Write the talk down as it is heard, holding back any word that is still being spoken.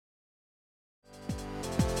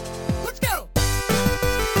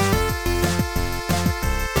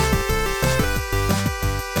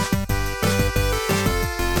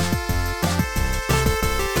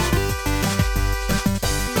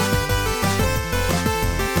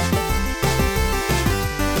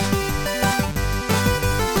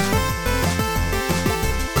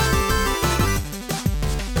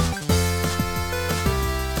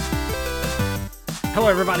Hello,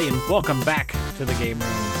 everybody, and welcome back to the Game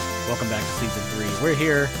Room. Welcome back to Season 3. We're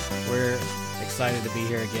here. We're excited to be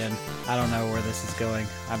here again. I don't know where this is going.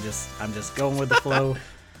 I'm just going with the flow.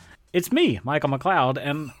 It's me, Michael McLeod,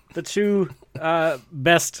 and the two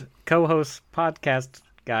best co-host podcast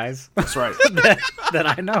guys. That's right.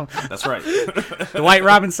 that I know. That's right. Dwight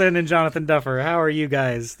Robinson and Jonathan Duffer. How are you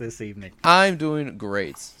guys this evening? I'm doing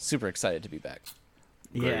great. Super excited to be back.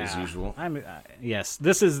 Great as usual. Yes,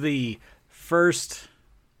 this is the first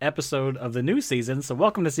episode of the new season, so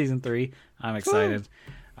welcome to Season 3. I'm excited.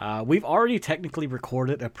 We've already technically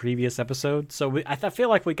recorded a previous episode, so I feel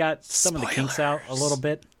like we got some of the kinks out a little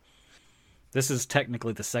bit. This is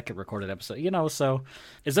technically the second recorded episode, so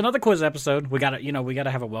it's another quiz episode. We gotta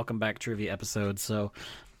have a welcome back trivia episode, so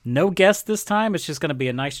no guest this time. It's just gonna be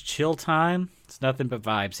a nice chill time. It's nothing but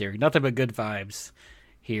vibes here. Nothing but good vibes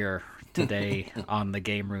here today on the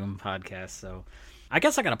Game Room podcast. So I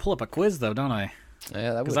guess I gotta pull up a quiz though, don't I?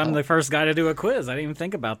 Yeah, that because I'm the first guy to do a quiz. I didn't even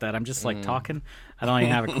think about that. I'm just like talking. I don't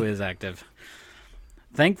even have a quiz active.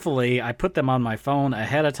 Thankfully, I put them on my phone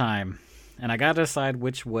ahead of time, and I gotta decide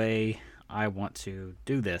which way I want to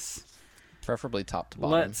do this. Preferably top to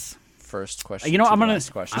bottom. First question. I'm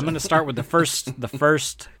gonna start with the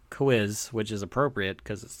first quiz, which is appropriate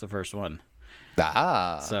because it's the first one.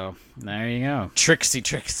 So there you go.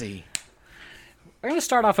 Trixie. We're gonna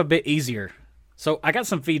start off a bit easier. So I got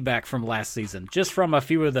some feedback from last season, just from a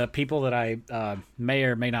few of the people that I may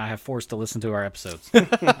or may not have forced to listen to our episodes.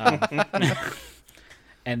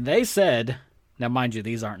 And they said, now mind you,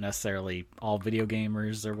 these aren't necessarily all video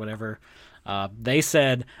gamers or whatever. They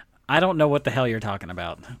said, I don't know what the hell you're talking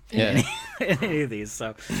about in any of these.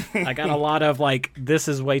 So I got a lot of this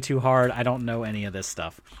is way too hard. I don't know any of this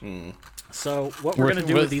stuff. So what we're going to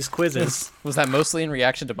do with these quizzes... Was that mostly in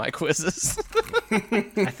reaction to my quizzes?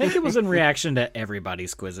 I think it was in reaction to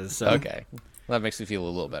everybody's quizzes. So okay. Well, that makes me feel a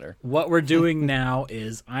little better. What we're doing now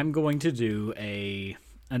is I'm going to do an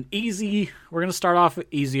easy... We're going to start off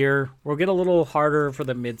easier. We'll get a little harder for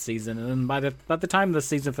the mid-season. And then by the time the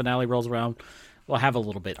season finale rolls around, we'll have a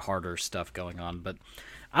little bit harder stuff going on. But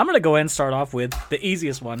I'm going to go ahead and start off with the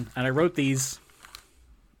easiest one. And I wrote these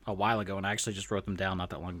a while ago, and I actually just wrote them down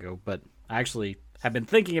not that long ago. But I actually have been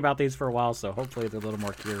thinking about these for a while, so hopefully they're a little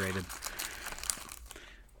more curated.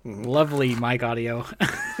 Lovely mic audio.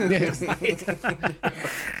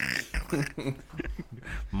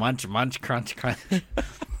 Munch, crunch. Yeah.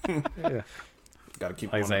 Gotta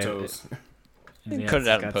keep on the toes. Cut it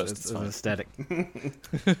out in post. It's aesthetic.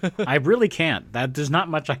 I really can't. There's not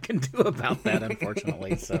much I can do about that,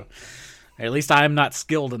 unfortunately. So at least I'm not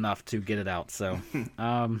skilled enough to get it out. So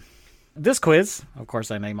this quiz, of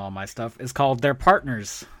course I name all my stuff, is called They're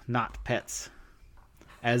Partners, Not Pets.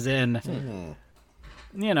 As in,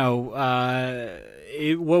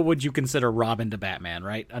 what would you consider Robin to Batman,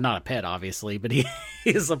 right? Not a pet, obviously, but he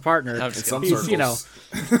is a partner. In some circles.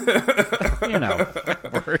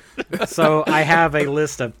 So I have a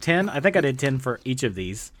list of 10. I think I did 10 for each of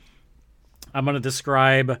these. I'm going to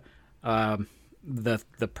describe the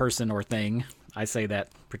person or thing. I say that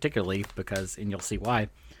particularly because, and you'll see why.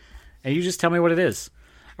 And you just tell me what it is.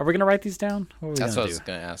 Are we going to write these down? That's what I was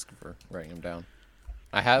going to ask for, writing them down.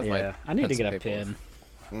 I have my I need to get a pen.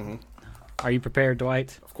 Mm-hmm. Are you prepared,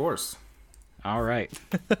 Dwight? Of course. All right.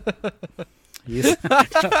 He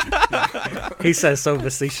says so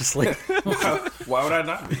facetiously. Why would I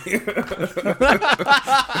not be?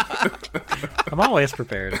 I'm always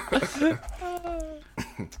prepared.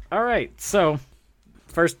 All right. So,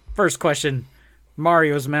 first question.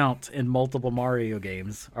 Mario's mount in multiple Mario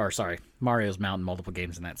games. Mario's mount in multiple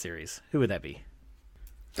games in that series. Who would that be?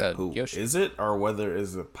 Who Yoshi. is it, or whether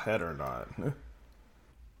it's a pet or not?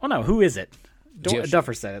 Oh no, who is it? Yoshi.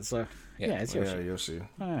 Duffer said it, so it's Yoshi. Yeah, Yoshi.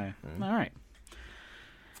 All right.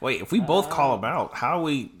 Wait, if we both call him out, how do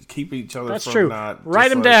we keep each other That's from true. not...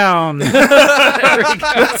 Write him down. Because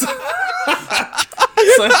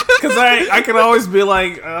I can always be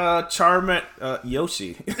like, Charmant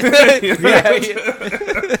Yoshi.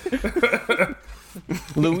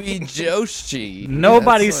 Luigi Yoshi.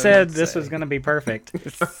 Nobody said this was going to be perfect.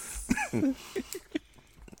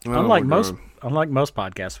 Unlike most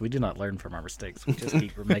podcasts, we do not learn from our mistakes. We just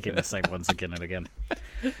keep making the same ones again and again.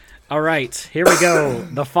 All right, here we go.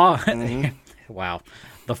 The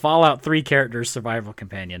Fallout 3 character's survival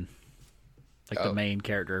companion. The main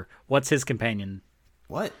character. What's his companion?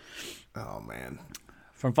 What? Oh, man.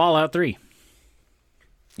 From Fallout 3.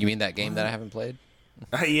 You mean that game that I haven't played?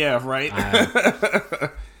 Yeah, right.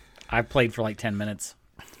 I've played for 10 minutes.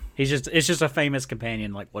 It's just a famous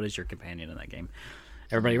companion. What is your companion in that game?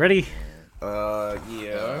 Everybody ready?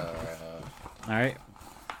 Yeah. All right.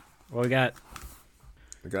 What we got?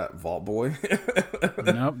 I got Vault Boy.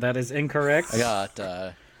 Nope, that is incorrect. I got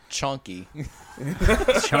Chonky.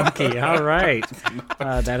 Chunky. All right,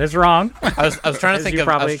 that is wrong. I was trying to As think you of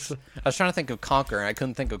probably I was trying to think of Conquer, and I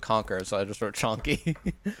couldn't think of Conquer, so I just wrote Chonky.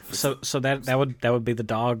 So that would be the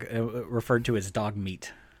dog referred to as dog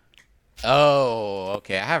meat. Oh,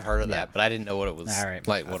 okay. I have heard of that, but I didn't know what it was. All right.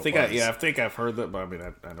 Like I what think it was. I think I've heard that, but I mean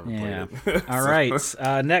I never Yeah. played it. All right.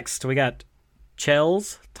 Next, we got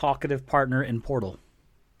Chell's talkative partner in Portal,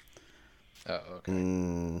 Oh, okay.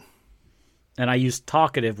 and I used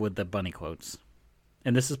talkative with the bunny quotes.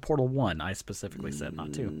 And this is Portal 1. I specifically said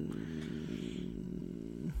not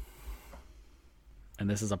 2. And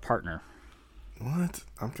this is a partner. What?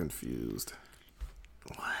 I'm confused.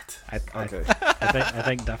 What? Okay. I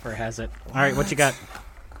think Duffer has it. All right, what you got?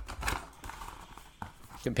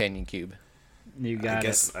 Companion Cube. You got I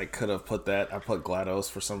guess I could have put that. I put GLaDOS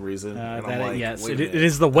for some reason. And I'm like, yes, wait it a minute.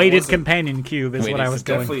 is the That weighted wasn't- companion cube is what I was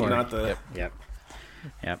going Definitely for. not the Yep.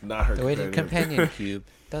 not her The weighted companion. companion cube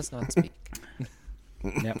does not speak.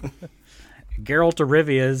 Yep. Geralt of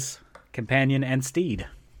Rivia's companion and steed.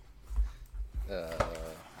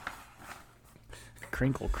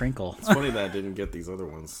 Crinkle, crinkle. It's funny that I didn't get these other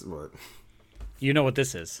ones, but You know what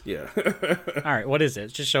this is. yeah. All right, what is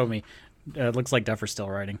it? Just show me. It looks like Duffer's still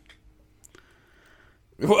writing.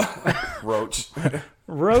 Roach.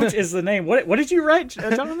 Roach is the name. What did you write,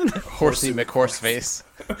 Jonathan? Horsey McHorseface.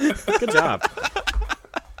 Good job.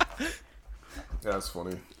 That's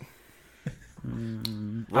funny.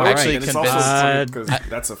 All Actually, right. And it's also funny because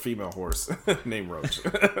that's a female horse named Roach.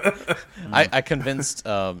 I convinced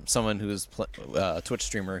someone who was a Twitch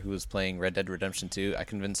streamer who was playing Red Dead Redemption 2. I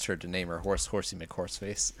convinced her to name her horse Horsey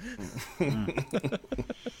McHorseface.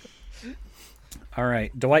 All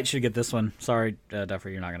right, Dwight should get this one. Sorry, Duffer,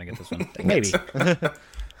 you're not going to get this one. Maybe.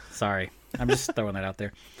 Sorry. I'm just throwing that out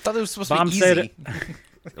there. I thought it was supposed Bomb to be said easy.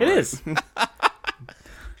 It is.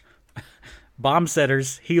 Bomb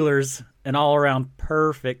setters, healers, and all around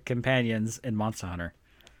perfect companions in Monster Hunter.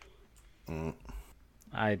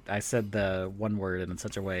 I said the one word in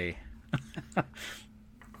such a way.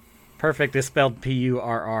 Perfect is spelled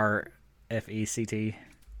Purrfect.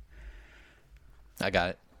 I got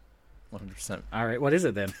it. 100%. All right, what is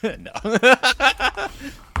it then? No.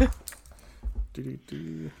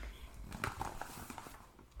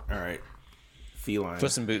 All right. Feline.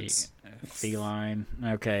 Puss in Boots. Feline.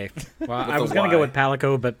 Okay. Well, I a was going to go Y. with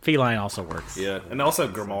Palico, but feline also works. Yeah, and also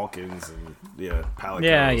Grimalkins and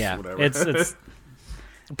Palicos. Yeah. Whatever. It's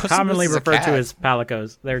Puss in commonly Boots is a referred to cat. as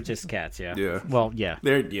palicos. They're just cats, yeah. Yeah. Well, yeah.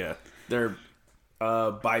 they're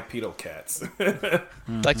bipedal cats.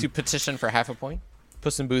 I'd like to petition for half a point.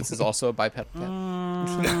 Puss in Boots is also a bipedal cat.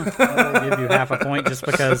 I'll give you half a point just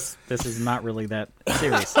because this is not really that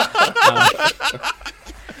serious.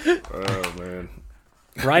 Oh man.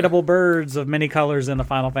 Rideable birds of many colors in the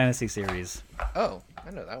Final Fantasy series. Oh,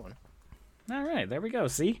 I know that one. All right, there we go.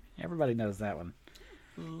 See? Everybody knows that one.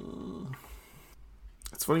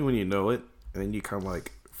 It's funny when you know it and then you kind of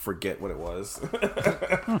like forget what it was.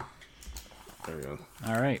 There we go.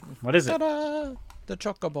 All right. What is it? Ta-da! The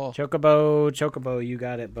Chocobo. Chocobo, you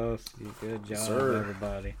got it both. Good job, Sir.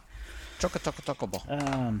 everybody.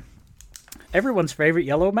 Chocobo. Everyone's favorite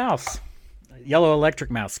yellow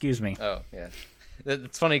electric mouse, excuse me. Oh, yeah.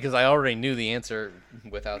 It's funny because I already knew the answer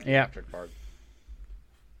without the Yeah. electric part.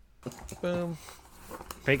 Boom.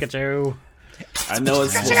 Pikachu. I know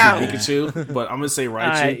it's supposed to be Pikachu, but I'm gonna say I-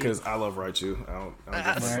 Raichu because I love Raichu. I don't All right,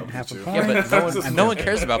 half a Pikachu. point. Yeah, but no one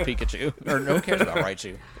cares about Pikachu. Or no one cares about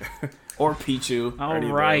Raichu. Or Pichu. I All already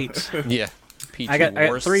know. right. Yeah. Pichu, I got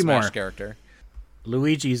worst 3 Smash more. character.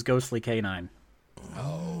 Luigi's ghostly canine.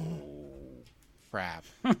 Crap.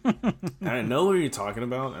 I know what you're talking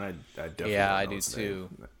about, and I definitely Yeah, don't I know do his too.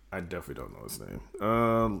 name. I definitely don't know his name.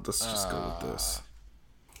 Let's just go with this.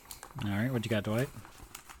 All right, what you got, Dwight?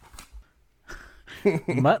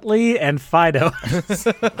 Muttley and Fido.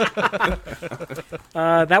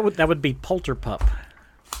 That would be Polterpup.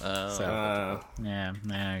 Yeah.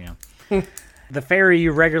 The fairy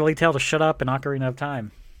you regularly tell to shut up in Ocarina of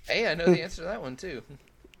Time. Hey, I know the answer to that one, too.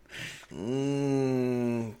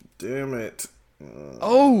 Damn it.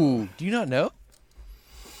 Oh, do you not know?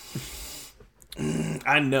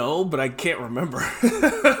 I know, but I can't remember.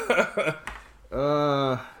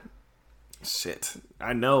 Shit.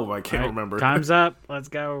 I know, but I can't remember. Time's up. Let's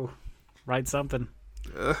go. Write something.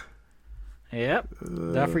 Yep.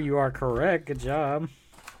 Duffer, you are correct. Good job.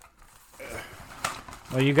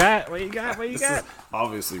 What you got? This is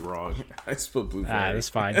obviously wrong. I spelled blue fairy. That's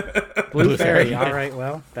fine. Blue fairy. All right.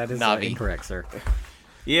 Well, that is Navi. incorrect, sir.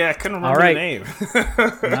 Yeah, I couldn't remember All right. the name.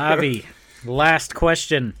 Navi. Last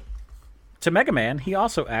question. To Mega Man, he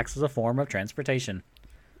also acts as a form of transportation.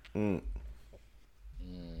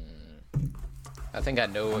 I think I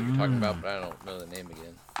know what you're talking about, but I don't know the name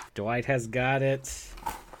again. Dwight has got it.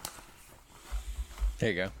 There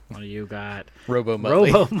you go. What do you got? Robo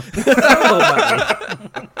Muttley. Robo Muttley.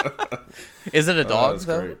 Is it a dog, that's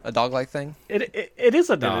though? great. A dog-like thing? It is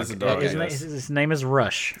a dog. is a dog, His name is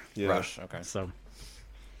Rush. Yeah. Rush, okay. So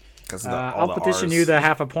 'Cause I'll petition Rs. you the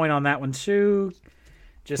half a point on that one, too.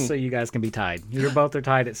 Just so you guys can be tied. You both are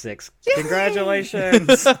tied at 6.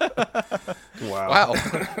 Congratulations. Wow. Wow.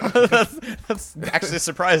 that's actually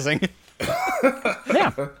surprising.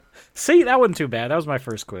 Yeah. See, that wasn't too bad. That was my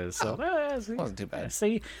first quiz. So see, Wasn't too bad.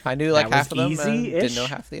 See, I knew like That half of was them and easy-ish. didn't know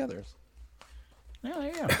half the others. yeah, there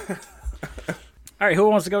you go. All right, who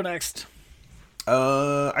wants to go next?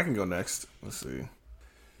 I can go next. Let's see.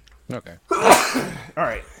 Okay. All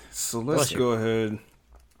right. So let's Bless you. go ahead.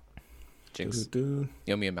 Jinx. Do-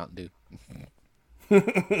 You owe me a Mountain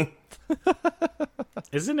Dew.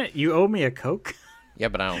 Isn't it you owe me a Coke? Yeah,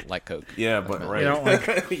 but I don't like Coke. Yeah, but right. You don't like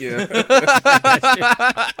yeah.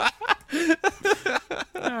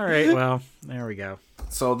 All right, well, there we go.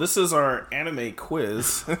 So this is our anime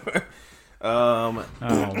quiz. Oh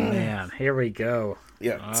man, here we go.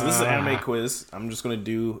 Yeah, so this is an anime quiz. I'm just going to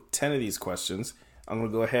do 10 of these questions. I'm going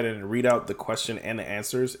to go ahead and read out the question and the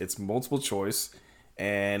answers. It's multiple choice,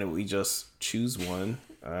 and we just choose one,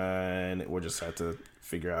 and we'll just have to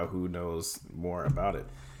figure out who knows more about it.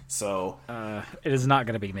 So, It is not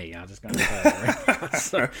going to be me. I'm just going to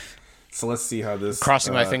tell you. so let's see how this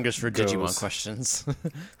Crossing my fingers for goes. Digimon questions.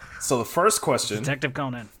 So the first question, Detective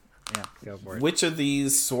Conan. Yeah, go for it. which of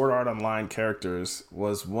these Sword Art Online characters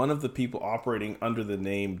was one of the people operating under the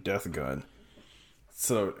name Death Gun?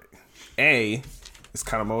 So, A is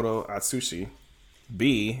Kanemoto Atsushi.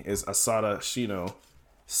 B is Asada Shino.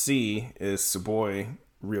 C is Tsuboi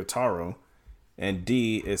Ryotaro. And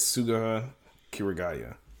D is Suga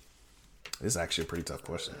Kirigaya. This is actually a pretty tough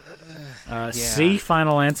question. C,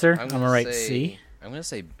 final answer. I'm going to write say- C. I'm going to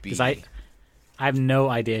say B. Because I have no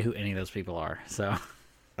idea who any of those people are. So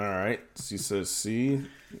All right. So you said C.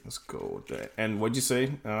 Let's go with that. And what'd you say,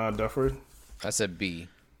 Duffer? I said B.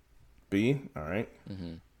 B. All right.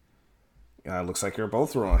 Looks like you're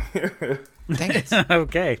both wrong. Dang it.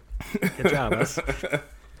 okay, good job. Us.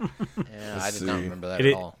 Yeah, I did not see. remember that It,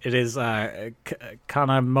 at all. it is Kanemoto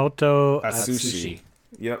Atsushi. Atsushi.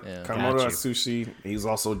 Yep. Yeah. Kanemoto Got you. Atsushi. He's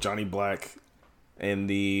also Johnny Black in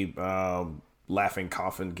the Laughing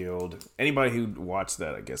Coffin Guild. Anybody who watched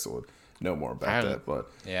that, I guess, would know more I about haven't- that.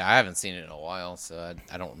 But Yeah, I haven't seen it in a while, so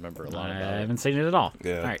I don't remember a lot I about it. haven't seen it at all.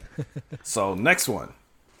 Yeah. All right. so next one.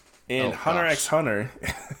 In Oh, Hunter gosh. x Hunter,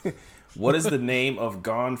 what is the name of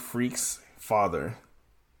Gon Freak's father?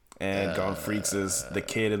 And Gon Freaks is the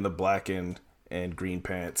kid in the black and green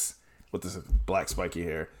pants with this black spiky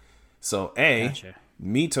hair. So A, Gotcha.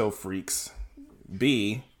 Mito Freaks.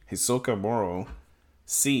 B, Hisoka Moro.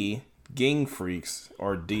 C, Ging Freaks.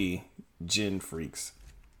 Or D, Jin Freaks.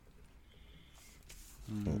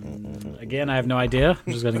 Again, I have no idea.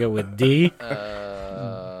 I'm just going to go with D.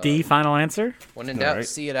 D, final answer. When in doubt, Alright.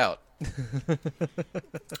 see it out.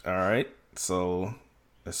 All right. So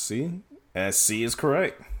let's see. And C is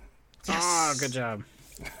correct. Oh, good job.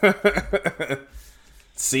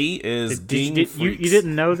 C is Did Ging you Freaks.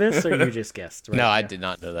 didn't know this, or you just guessed? Right? No, I Yeah. did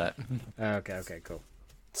not know that. Okay, cool.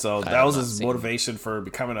 So that have was not his seen- motivation for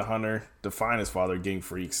becoming a hunter to find his father, Ging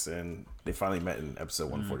Freaks, and they finally met in episode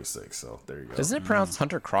 146. So there you go. Isn't it pronounced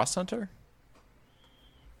Hunter Cross Hunter?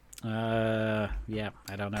 Yeah,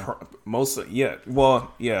 I don't know.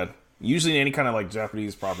 Yeah. Usually any kind of like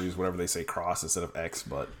Japanese properties, whatever they say cross instead of X,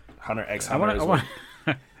 but Hunter X Hunter is what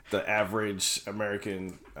the average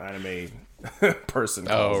American anime person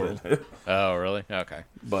calls it. Oh, really? Okay.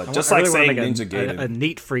 But I just really like wanna saying make Ninja Gaiden. a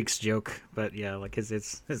neat freaks joke, but yeah, like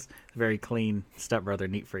his very clean stepbrother,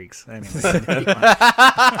 neat freaks. Anyway,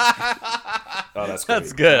 Oh, that's great.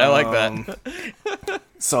 That's good. I like that.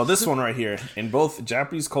 So this one right here, in both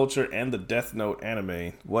Japanese culture and the Death Note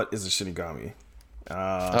anime, what is a Shinigami?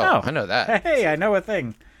 Oh, I know that. hey, I know a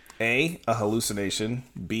thing. A hallucination.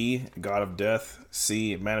 B, god of death.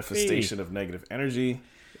 C, manifestation of negative energy.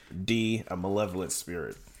 D, a malevolent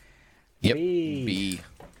spirit. Yep. B. B.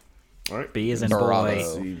 All right. B is in Bravo. boy.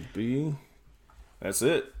 C, B. That's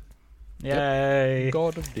it. Yay!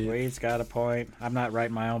 God of death. Wade's got a point. I'm not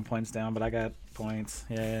writing my own points down, but I got points.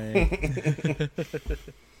 Yay!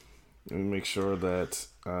 Let me make sure that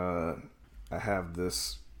I have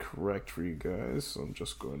this correct for you guys. So I'm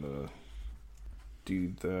just going to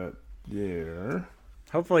do that there.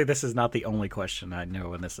 Hopefully, this is not the only question I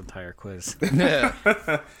know in this entire quiz. Yeah.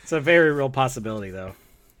 It's a very real possibility, though.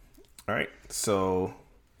 All right, so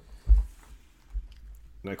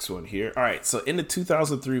next one here. All right, so in the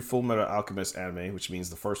 2003 Full Metal Alchemist anime, which means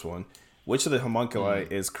the first one, which of the homunculi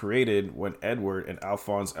is created when Edward and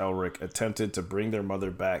Alphonse Elric attempted to bring their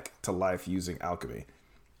mother back to life using alchemy?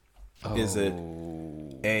 Is it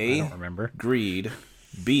A, I don't remember. greed,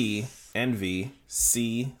 B, envy,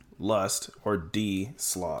 C, lust, or D,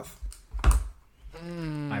 sloth?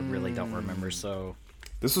 I really don't remember. So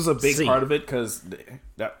This was a big C. part of it because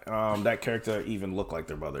that character even looked like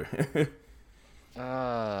their mother.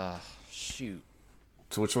 Shoot.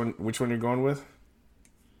 So which one you're going with?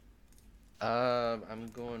 I'm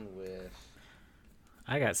going with.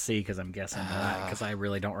 I got C because I'm guessing that because I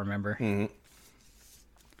really don't remember.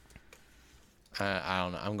 I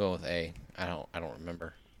don't know. I'm going with A. I don't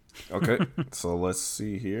remember. Okay, so let's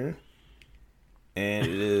see here. And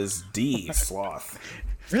it is D, sloth.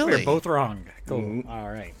 Really? We're both wrong. Cool. All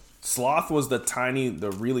right. Sloth was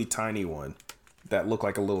the really tiny one that looked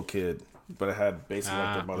like a little kid, but it had basically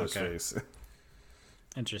like their mother's okay. face.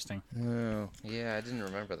 Interesting. Oh, yeah, I didn't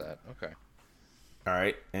remember that. Okay. All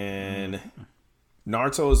right, and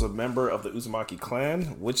Naruto is a member of the Uzumaki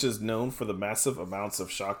clan, which is known for the massive amounts of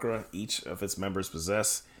chakra each of its members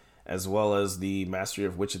possess, as well as the mastery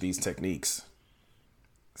of which of these techniques?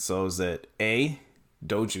 So is it A,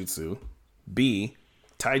 Dojutsu, B,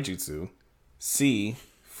 Taijutsu, C,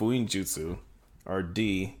 Fuinjutsu, or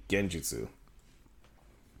D, Genjutsu?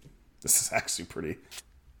 This is actually pretty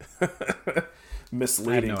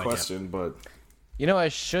misleading idea. question, but You know, I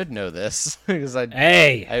should know this because I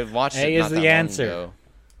watched A it is not the that answer. long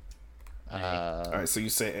ago. all right. So you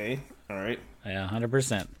say A. All right. Yeah,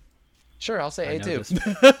 100%. Sure, I'll say A know too. this.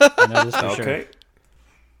 I know this for Okay.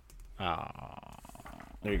 sure.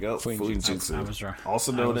 There you go. Fuinjutsu. I was wrong.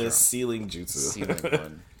 Also I known was as sealing jutsu. Ceiling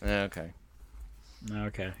one. Okay.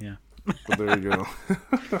 Okay, yeah. But there you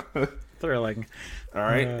go. Thrilling. All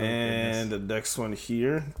right, and the next one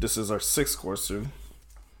here. This is our sixth question.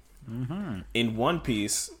 In One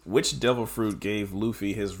Piece, which devil fruit gave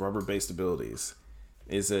Luffy his rubber-based abilities?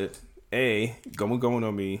 Is it A, Gomu Gomu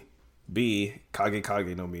no Mi, B, Kage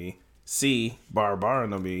Kage no Mi, C, Bara Bara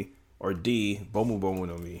no Mi, or D, Bomu Bomu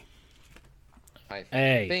no Mi? I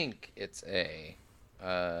A. think it's A.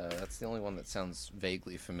 That's the only one that sounds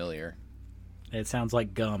vaguely familiar. It sounds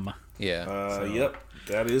like gum. Yeah. Yep,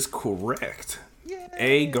 that is correct.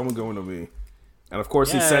 A, Gomu Gomu no Mi. And of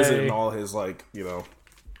course, he says it in Yay. all his,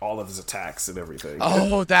 all of his attacks and everything.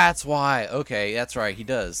 Oh, that's why. Okay, that's right. He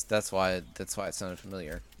does. That's why it sounded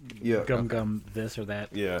familiar. Yeah. Gum, this or that.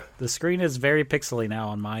 Yeah. The screen is very pixely now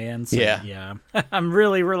on my end. So Yeah. I'm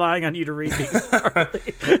really relying on you to read these.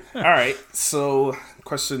 All right. So,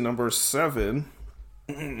 question number 7.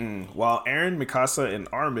 While Eren, Mikasa, and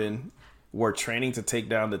Armin were training to take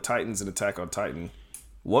down the Titans in Attack on Titan,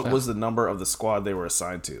 what was the number of the squad they were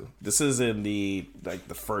assigned to? This is in the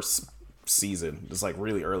first season. It's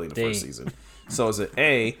really early in the first season. So is it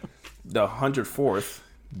A, the 104th,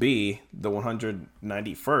 B, the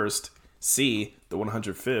 191st, C, the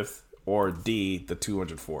 105th, or D, the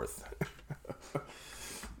 204th?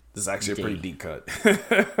 This is actually a pretty deep cut.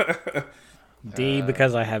 D,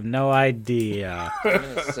 because I have no idea. I'm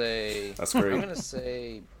gonna say. That's great. I'm gonna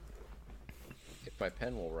say. If my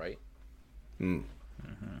pen will write. I'm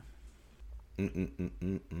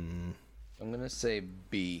gonna say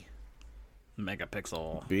B.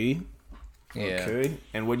 Megapixel. B? Yeah. Okay.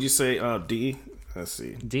 And what'd you say? D? Let's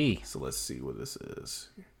see. D. So let's see what this is.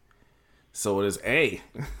 So it is A.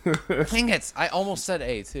 Dang it! I almost said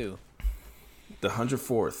A too. The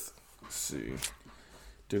 104th. Let's see.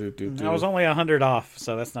 I was only 100 off,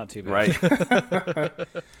 so that's not too bad. Right.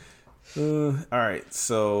 All right.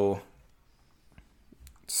 So,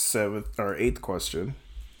 8th question.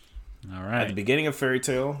 All At the right. beginning of Fairy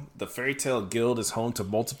Tail, the Fairy Tail Guild is home to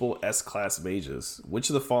multiple S-class mages. Which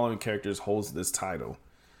of the following characters holds this title?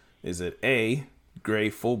 Is it A, Grey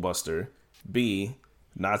Fullbuster, B,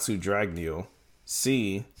 Natsu Dragneel,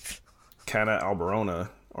 C, Kana Alberona,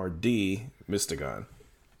 or D, Mystagon?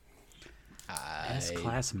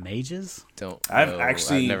 S-class mages? Don't. I've know.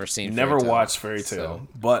 actually never seen. never Fairy Tail, watched Fairy Tail, so-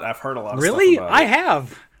 but I've heard a lot of Really? stuff about I it.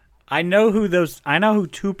 have. I know who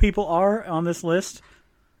 2 people are on this list.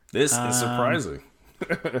 This is surprising.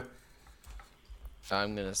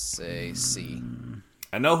 I'm gonna say C.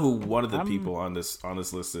 I know who one of the people on this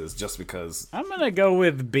list is, just because. I'm going to go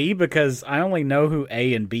with B because I only know who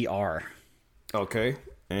A and B are. Okay,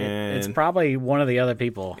 and It's probably one of the other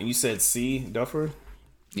people. and you said C, Duffer.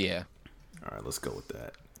 Yeah. All right, let's go with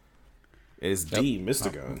that. It is D,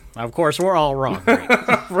 Mystagon. Of course, we're all wrong. Great.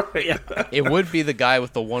 Right. Yeah. It would be the guy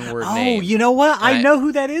with the one-word Oh, name. you know what? I know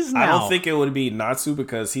who that is now. I don't think it would be Natsu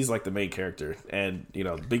because he's like the main character, and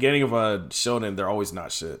beginning of a shonen, they're always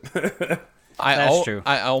not shit. That's true.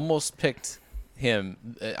 I almost picked him.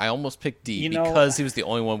 I almost picked D You know- because he was the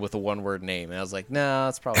only one with a one-word name, and I was like, nah,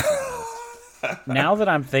 that's probably something else. Now that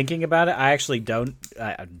I'm thinking about it, I actually don't.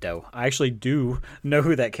 I actually do know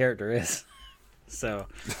who that character is. So,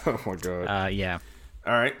 Oh my god! yeah,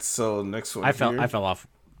 All right, so next one. I fell here. off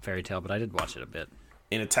Fairy Tail, but I did watch it a bit.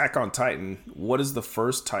 In Attack on Titan, what is the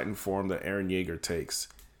first Titan form that Eren Yeager takes?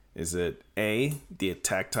 Is it A, the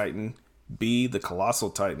Attack Titan, B, the Colossal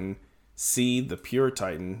Titan, C, the Pure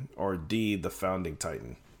Titan, or D, the Founding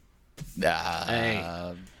Titan?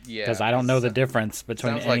 Yeah, Because I don't know the difference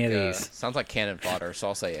between Sounds any like of these. sounds like cannon fodder, so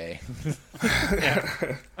I'll say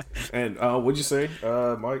A. And what'd you say,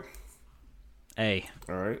 Mike? A.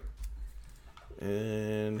 All right.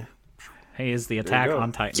 And Hey, is the Attack go.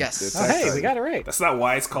 on Titan? Yes. The Oh, Attack hey, we Titan. got it right. That's not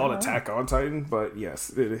why it's called Attack on Titan, but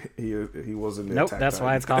yes, he was in the Nope, Attack that's Titan.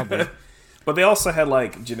 why it's called that. But they also had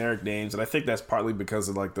like generic names, and I think that's partly because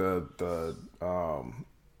of like the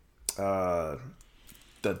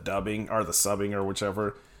dubbing or the subbing or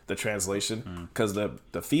whichever the translation. Because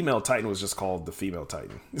the female Titan was just called the female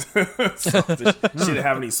Titan, so she didn't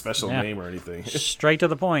have any special Yeah. name or anything. Straight to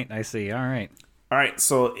the point. I see. All right. All right,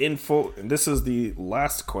 so this is the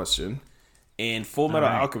last question. In Full Metal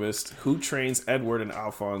right. Alchemist, who trains Edward and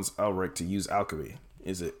Alphonse Elric to use alchemy?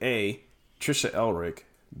 Is it A, Trisha Elric,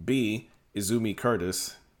 B, Izumi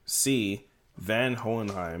Curtis, C, Van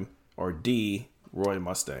Hohenheim, or D, Roy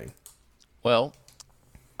Mustang? Well,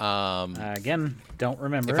 Again, don't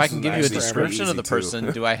remember. if I can give you a actually description of pretty the easy, too.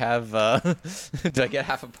 person, do I have? Do I get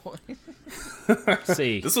half a point?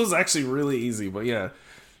 C. This was actually really easy, but yeah.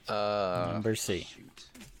 Number C.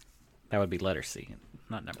 That would be letter C,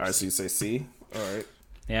 not number All right, so C. you say C. All right,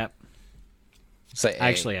 Yep. Say A. I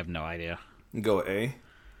actually have no idea. go with A.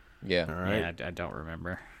 yeah. All right, Yeah, I don't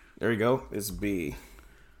remember. there you go. It's B.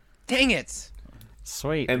 Dang it!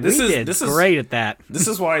 Sweet. And this we is- did this is- great at that. This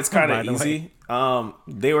is why it's kind By of the easy.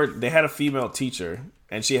 They had a female teacher,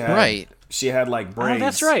 and she had Right. She had like braids. Oh,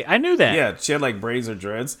 that's right. I knew that. Yeah, she had like braids or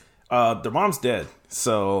dreads. Their mom's dead,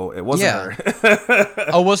 so it wasn't Yeah. her.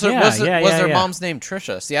 Oh, was Yeah, was yeah, their yeah. mom's name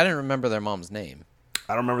Trisha? See, I didn't remember their mom's name.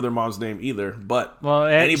 I don't remember their mom's name either. But Well,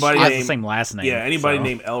 anybody she has named the same last name. yeah, anybody so.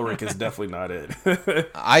 named Elric is definitely not it.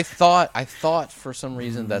 I thought for some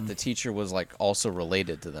reason that the teacher was like also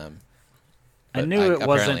related to them. I but knew it apparently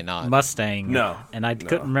wasn't not. Mustang. No, and I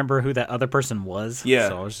couldn't remember who that other person was. Yeah.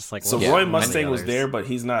 so I was just like, So well, Roy one of the Mustang was others. there, but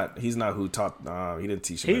he's not who taught. He didn't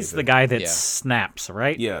teach him. He's the anything. guy that Yeah. snaps,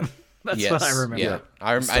 right? Yeah, That's Yes, what I remember. Yeah,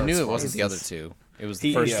 I Starts knew it fine. wasn't the other two. It was the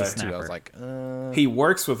He- first yeah. two. I Snapper. was like, he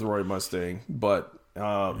works with Roy Mustang, but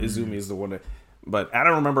Izumi is the one that. But I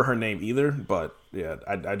don't remember her name either. But yeah,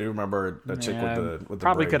 I do remember the chick Yeah, with the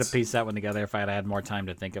probably could braids. have pieced that one together if I had more time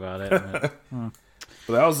to think about it. But,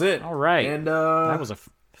 But that was it. all right, and that was a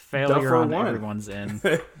failure Duffo on won. everyone's end.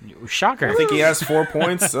 Shocker. I think he has 4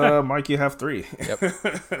 points. Mike, you have 3. yep.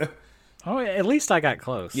 Oh, at least I got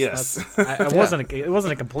close. Yes. It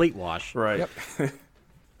wasn't a complete wash. Right.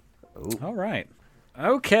 All right.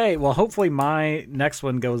 Okay. Well, hopefully my next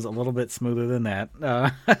one goes a little bit smoother than that.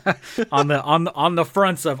 On the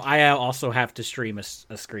fronts of I also have to stream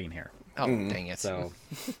a screen here. Oh, dang it. So,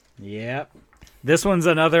 yep. This one's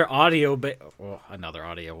another audio, another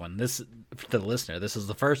audio one. This to the listener. This is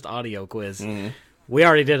the first audio quiz. We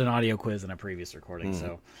already did an audio quiz in a previous recording,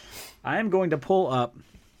 so I am going to pull up.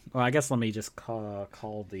 Well, I guess let me just call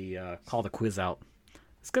the quiz out.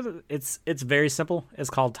 It's good. It's very simple. It's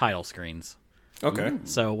called title screens. Okay.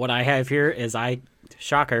 So what I have here is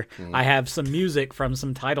shocker. I have some music from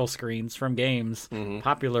some title screens from games,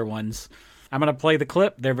 popular ones. I'm going to play the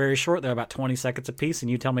clip. They're very short. They're about 20 seconds apiece,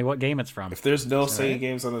 and you tell me what game it's from. If there's no Sega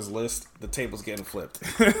games on his list, the table's getting flipped.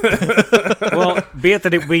 Well, be it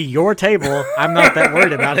that it be your table, I'm not that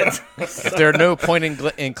worried about it. If there are no point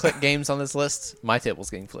and click games on this list, my table's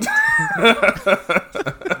getting flipped.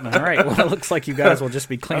 All right. Well, it looks like you guys will just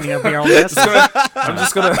be cleaning up your own mess. I'm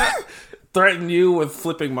just going to threaten you with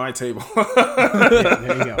flipping my table. Yeah,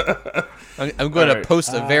 there you go. I'm going to Alright.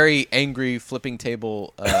 post a very angry flipping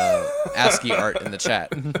table ASCII art in the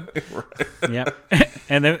chat. Yep.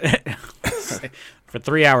 And then for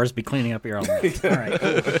 3 hours, be cleaning up your own mess. All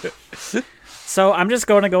right. So I'm just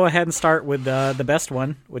going to go ahead and start with the best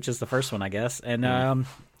one, which is the first one, I guess. And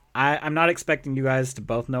I'm not expecting you guys to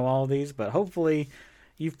both know all of these, but hopefully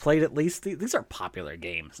you've played at least these are popular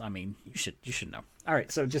games. I mean, you should know. All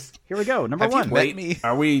right, so just here we go. Number Have you one. met me?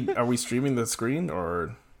 Are we streaming the screen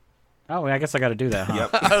or Oh, I guess I got to do that, huh? Yep.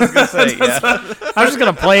 I was gonna say, yeah. I'm just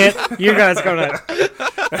gonna play it. You guys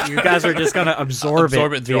are just gonna absorb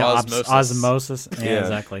it through via osmosis. Yeah, Yeah.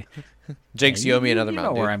 exactly. Jakes, you owe me another You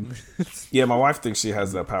know Mountain where Dew. I'm. Yeah, my wife thinks she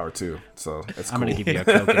has that power too, so it's I'm cool. gonna give you a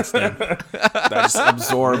Coke instead. I just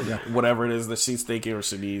absorb whatever it is that she's thinking or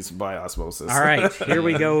she needs by osmosis. All right, here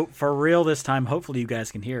we go for real this time. Hopefully, you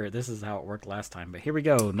guys can hear it. This is how it worked last time, but here we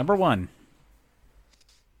go. Number 1.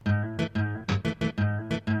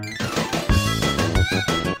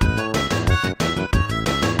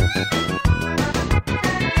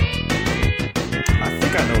 I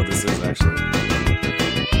think I know what this is actually.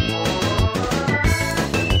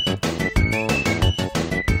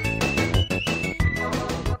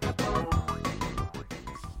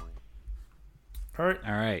 All right.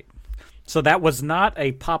 All right. So that was not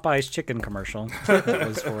a Popeye's chicken commercial. That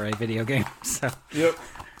was for a video game. So Yep.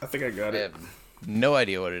 I think I got I it. have no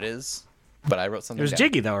idea what it is, but I wrote it something was down.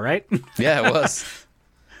 Jiggy though, right? Yeah, it was.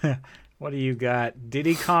 What do you got?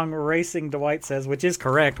 Diddy Kong Racing, Dwight says, which is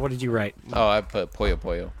correct. What did you write? Oh, I put Poyo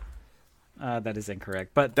Poyo. That is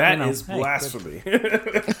incorrect. But That you know, is hey, blasphemy.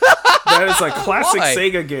 That is a classic Why?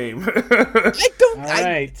 Sega game. I don't. All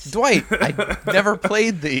right. Dwight, I never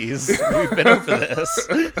played these. We've been over this.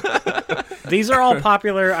 These are all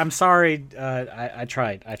popular. I'm sorry. I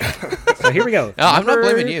tried. So here we go. No, I'm not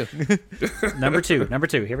blaming you. Number two.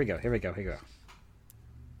 Here we go. There we go.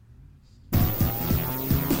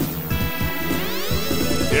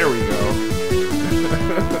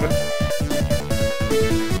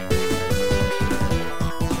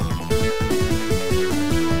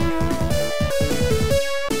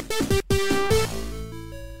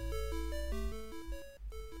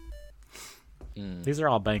 These are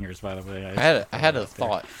all bangers, by the way. I had a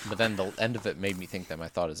thought, but then the end of it made me think that my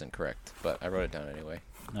thought is incorrect. But I wrote it down anyway.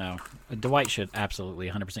 No, Dwight should absolutely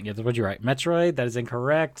 100% get this. What'd you write? Metroid. That is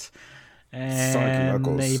incorrect. And Sonic and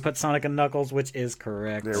Knuckles. You put Sonic and Knuckles, which is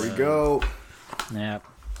correct. There we go. Yep.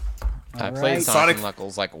 I All played right. Sonic and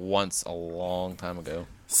Knuckles like once a long time ago.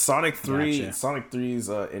 Sonic 3. Gotcha. Sonic 3's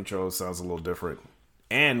intro sounds a little different.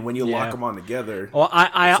 And when you lock Yeah. them on together, Well,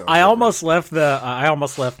 sounds I different. almost left the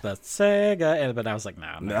Sega, but I was like,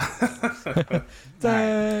 no.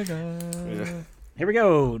 yeah. Here we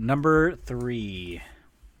go. Number 3.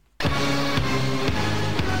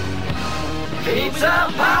 Pizza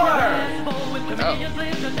power!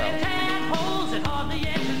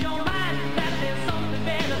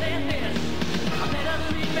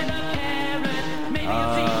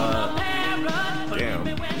 Damn.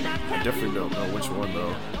 I definitely don't know which one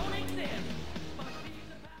though.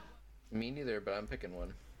 Me neither, but I'm picking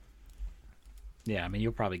one. Yeah, I mean,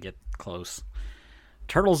 you'll probably get close.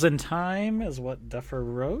 Turtles in Time is what Duffer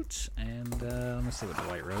wrote, and let me see what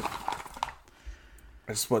Dwight wrote.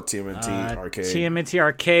 I just put TMNT Arcade. TMNT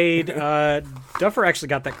Arcade. Duffer actually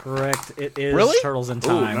got that correct. It is Really? Turtles in Ooh,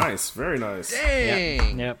 Time. nice. Very nice.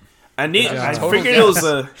 Dang. Yep. I job. figured it was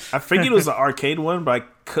I figured it was an arcade one, but I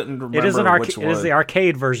couldn't remember It is an which arcade. one. It is the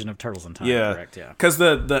arcade version of Turtles in Time. Yeah, Correct. Yeah. Because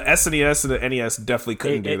the SNES and the NES definitely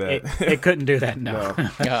couldn't do that. It couldn't do that. No.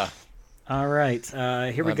 Yeah. All right.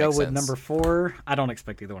 Here we That go makes with sense. number 4. I don't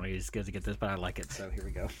expect either one of you guys to get this, but I like it. So here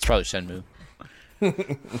we go. It's probably Shenmue.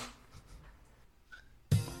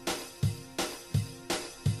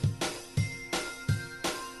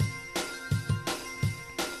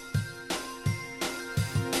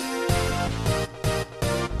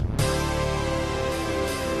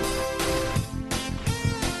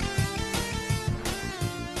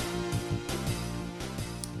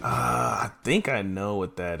 I think I know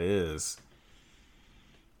what that is.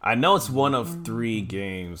 I know it's one of 3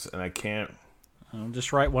 games, and I can't. I'll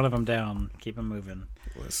just write one of them down. Keep them moving.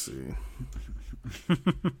 Let's see.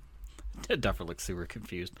 Duffer looks super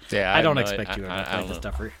confused. Yeah, I don't know. expect you ever to I play don't this, know.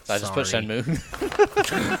 Duffer. So I just put Sorry. Shenmue.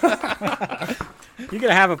 You're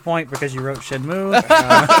gonna have a point because you wrote Shenmue,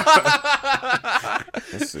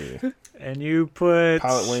 Let's see. and you put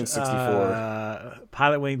Pilot Wings 64.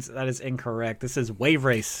 Pilot Wings. That is incorrect. This is Wave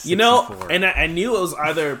Race. 64. You know, and I knew it was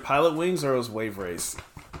either Pilot Wings or it was Wave Race.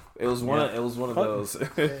 It was one. Yeah. It was one of those.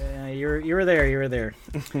 you were there. You were there.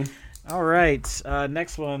 All right.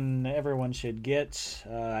 Next one, everyone should get.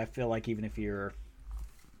 I feel like even if you're,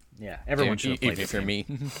 everyone should have played Even this if you're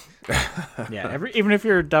game. me. Yeah, even if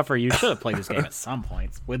you're a Duffer, you should have played this game at some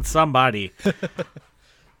point with somebody.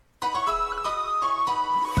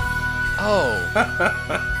 Oh.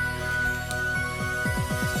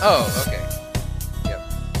 Oh, okay. Yep.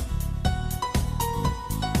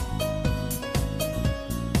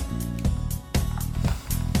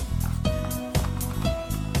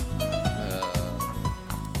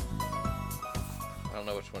 I don't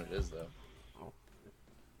know which one it is though.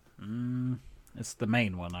 It's the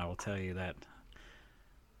main one, I will tell you that.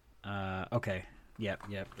 Okay. Yep.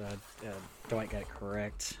 Dwight got it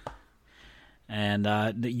correct. And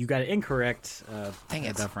you got it incorrect. Dang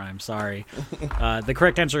it. Duffer, I'm sorry. The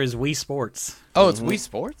correct answer is Wii Sports. Oh, it's Wii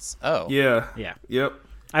Sports? Oh. Yeah. Yeah. Yep.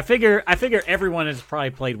 I figure everyone has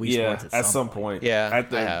probably played Wii Sports at some point. Yeah, at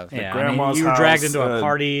the, I have. the Yeah, grandma's you were house, dragged into a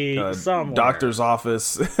party somewhere. doctor's office,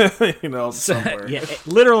 somewhere. Yeah,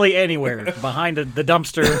 literally anywhere behind the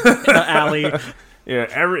dumpster alley. Yeah,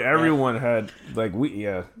 everyone had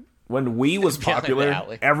when Wii was Behind the popular,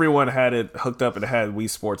 alley. everyone had it hooked up and had Wii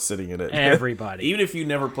Sports sitting in it. Everybody. Even if you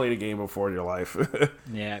never played a game before in your life.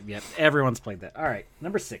 Yeah, everyone's played that. All right,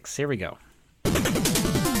 number 6. Here we go.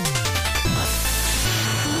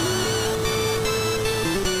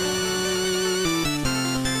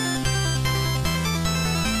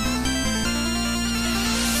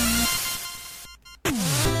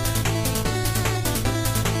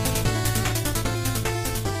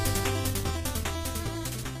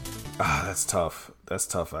 That's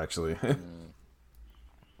tough, actually.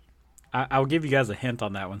 I'll give you guys a hint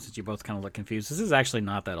on that one since you both kind of look confused. This is actually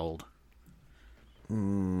not that old.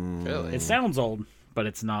 Really? It sounds old, but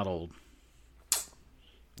it's not old.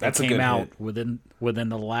 That's It a came good out hint. within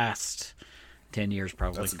the last 10 years,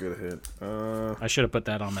 probably. That's a good hint. I should have put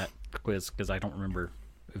that on that quiz because I don't remember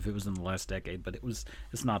if it was in the last decade, but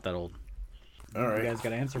it's not that old. All right. You guys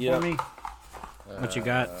got an answer Yep. for me? What you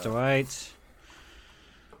got, Dwight?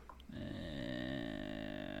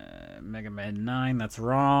 Mega Man 9, that's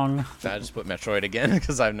wrong. I just put Metroid again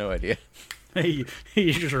because I have no idea. you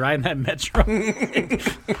just riding that Metro.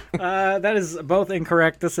 That is both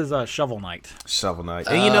incorrect. This is Shovel Knight. Shovel Knight.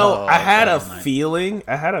 And I had a Shovel Knight.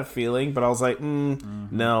 feeling, but I was like,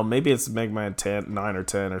 no, maybe it's Mega Man 9 or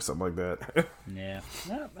 10 or something like that. Yeah,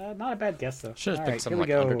 not a bad guess though. Should have All picked right, something like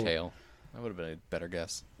here we go. Undertale. That would have been a better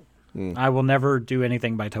guess. I will never do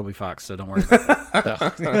anything by Toby Fox, so don't worry about that.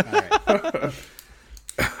 All right.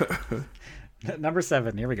 Number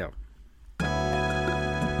 7, here we go.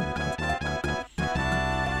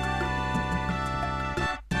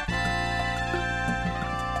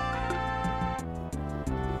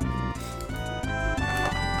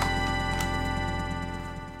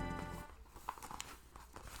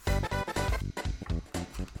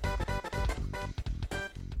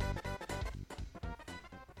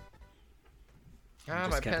 Ah,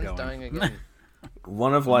 Just my kept pen's going. dying again.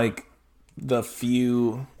 One of the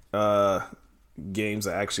few games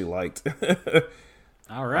I actually liked.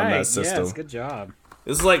 All right, that system. yes, good job.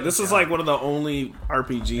 This is like one of the only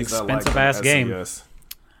RPGs I like. Expensive-ass game. SNES.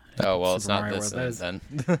 Oh, well, it's Super not Mario this World,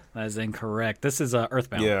 then. That is incorrect. This is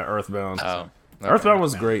Earthbound. Yeah, Earthbound. Oh. Earthbound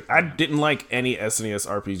was great. I didn't like any SNES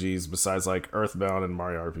RPGs besides like Earthbound and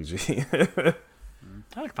Mario RPG.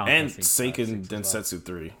 I like Final and Fantasy Seiken 6 as well. Densetsu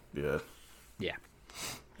 3. Yeah. Yeah.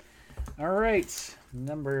 All right,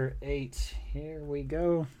 number 8. Here we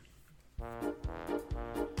go.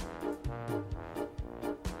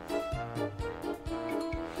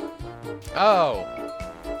 Oh,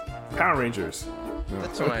 Power Rangers.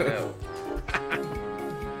 that's what I know.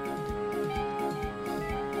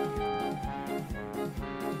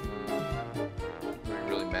 I'm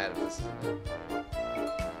really mad at this. Isn't it?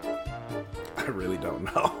 I really don't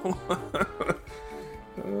know.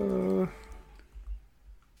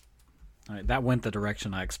 All right, that went the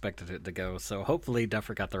direction I expected it to go. So hopefully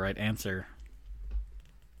Duffer got the right answer.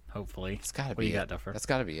 Hopefully. It's gotta What be you it. got, Duffer? That's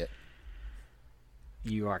gotta be it.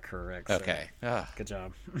 You are correct. sir. Okay. Ah. Good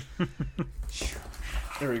job.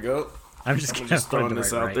 There we go. I'm just I'm kidding. just throwing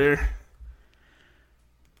this out there.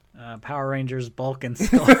 Power Rangers Bulk and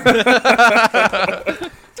Skull.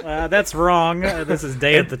 That's wrong. This is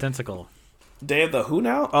Day of the Tentacle. Day of the Who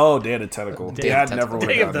now? Oh, Day of the Tentacle. Day Yeah, of I the never would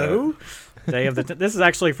Day have of gotten the that. Who? Day of the. This is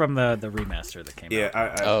actually from the remaster that came Yeah,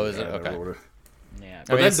 out. I is it? never Okay. would've. Yeah.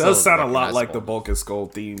 But mean, that it's does still sound a lot like the recognizable. Bulk and Skull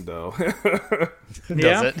theme, though.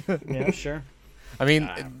 Yeah. it? Yeah, sure. I mean,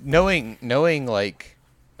 knowing like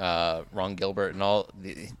Ron Gilbert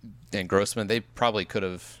and Grossman, they probably could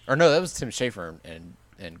have. Or no, that was Tim Schafer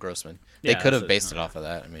and Grossman. They Yeah, could have that's it. based it off of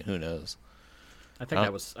that. I mean, who knows? I think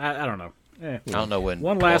that was. I don't know. Eh. I don't know when.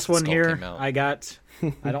 One last Bulk one and Skull here. came out. I got.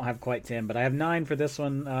 I don't have quite 10, but I have 9 for this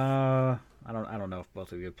one. I don't know if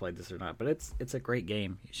both of you have played this or not, but it's a great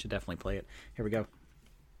game. You should definitely play it. Here we go.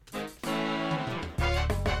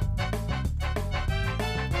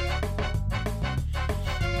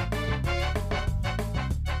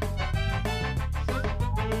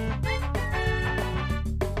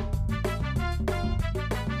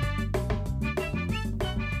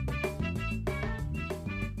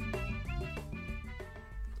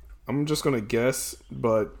 I'm just gonna guess,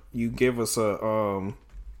 but you gave us a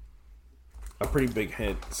a pretty big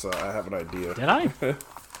hint, so I have an idea. Did I?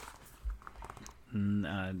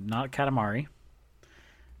 Not Katamari.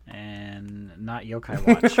 And not Yokai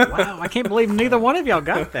Watch. Wow, I can't believe neither one of y'all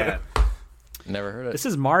got that. Never heard it. This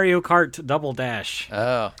is Mario Kart Double Dash.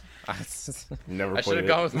 Oh. Never I should played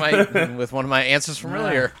have it. gone with one of my answers from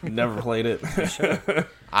earlier. Never played it.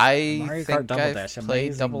 I Mario Kart think Double I've Dash, played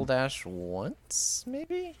amazing. Double Dash once,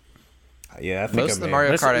 maybe? Yeah, I think Most I of the may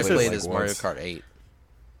Mario have Kart I This played like is Mario once. Kart 8.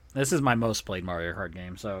 This is my most played Mario Kart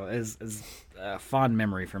game, so is a fond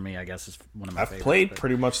memory for me. I guess is one of my I've favorites. played but-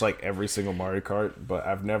 pretty much like every single Mario Kart, but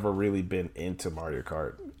I've never really been into Mario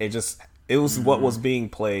Kart. It was what was being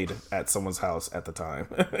played at someone's house at the time.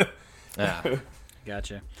 Yeah.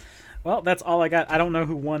 Gotcha. Well, that's all I got. I don't know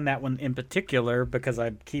who won that one in particular because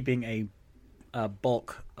I'm keeping a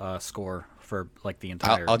bulk score for like the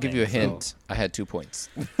entire. I'll give you a thing, hint. so I had 2 points.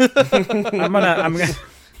 I'm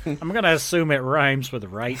gonna assume it rhymes with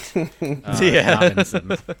right. Yeah.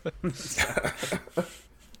 Robinson.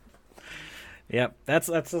 Yep, that's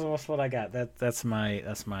what I got. That's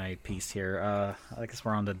my piece here. I guess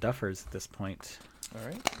we're on to Duffers at this point. All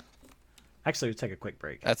right. Actually, we'll take a quick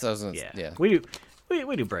break. That's what I was gonna Yeah, yeah.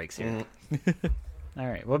 we do breaks here. All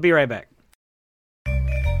right, we'll be right back.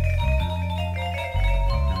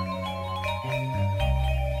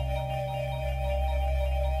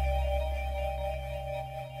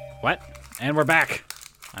 What? And we're back.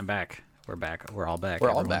 I'm back. We're back. We're all back.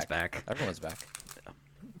 We're all Everyone's back. Everyone's back.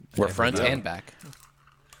 We're front and back.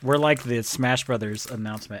 We're like the Smash Brothers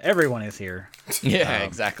announcement. Everyone is here. Yeah,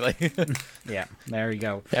 exactly. Yeah, there you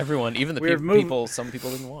go. Everyone, even the We're moving- people some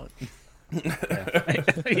people didn't want.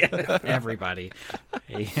 Yeah, everybody.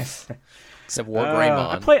 Except War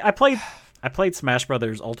I Greymon. played Smash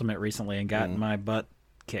Brothers Ultimate recently and got my butt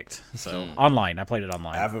kicked. So online, I played it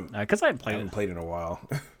online. I haven't- because I hadn't I played haven't it. played in a while.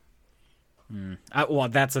 Well,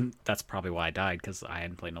 that's probably why I died because I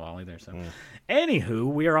hadn't played in a while either. So, anywho,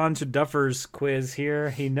 we are on to Duffer's quiz here.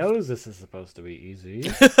 He knows this is supposed to be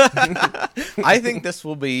easy. I think this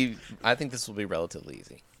will be relatively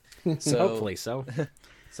easy. So, Hopefully so.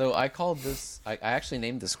 So I called this. I actually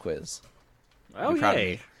named this quiz. Oh Be proud of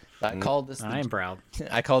yay! me. I called this. I am proud.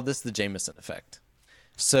 I called this the Jameson effect.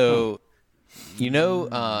 So, in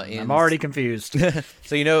I'm already confused.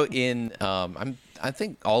 So I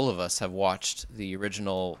think all of us have watched the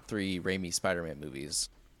original 3 Raimi Spider-Man movies,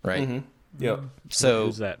 right? Yep. So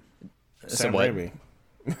Who's that? Sam what? Raimi.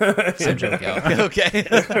 I'm joking. Okay.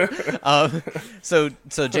 So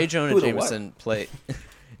J. Jonah Who the Jameson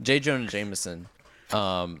J. Jonah Jameson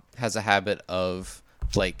has a habit of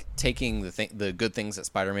like taking the good things that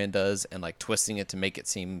Spider-Man does and like twisting it to make it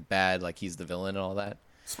seem bad, like he's the villain and all that.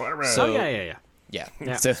 Spider-Man. So- Oh yeah.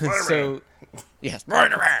 Yeah. So yeah,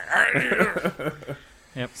 Spider-Man.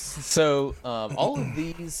 Yep. So all of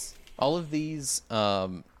these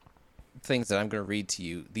things that I'm going to read to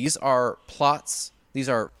you, these are plots. These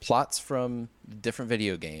are plots from different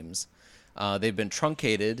video games. They've been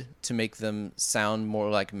truncated to make them sound more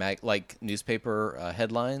like newspaper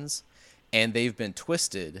headlines, and they've been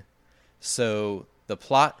twisted so the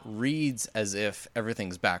plot reads as if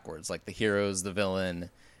everything's backwards, like the hero's the villain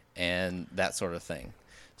and that sort of thing.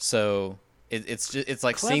 So it's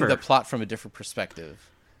like seeing Clever. the plot from a different perspective.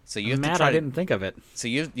 So you have to Matt, try I to, didn't think of it. so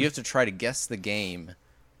you have to try to guess the game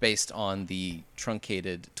based on the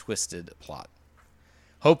truncated, twisted plot.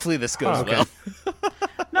 Hopefully this goes okay. well.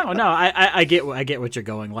 No, I get what you're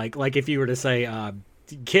going. Like if you were to say,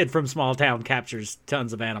 kid from small town captures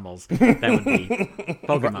tons of animals, that would be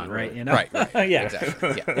Pokemon, right? You know, Right. yeah,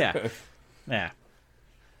 Exactly. Yeah. yeah.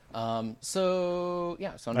 So I'm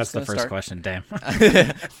That's just the gonna first start. question. Damn.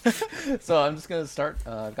 So I'm just gonna start.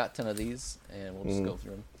 I've got 10 of these, and we'll just go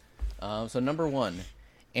through them. So number 1,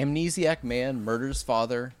 amnesiac man murders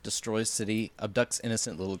father, destroys city, abducts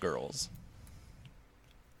innocent little girls.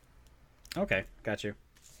 Okay, got you.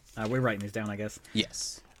 We're writing these down, I guess.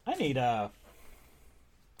 Yes. I need There's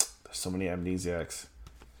so many amnesiacs.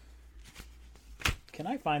 Can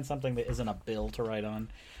I find something that isn't a bill to write on?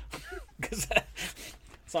 Because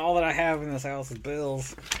that's all that I have in this house is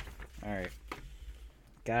bills. All right,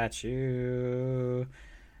 got you.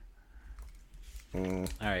 All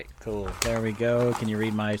right, cool. There we go. Can you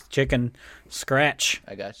read my chicken scratch?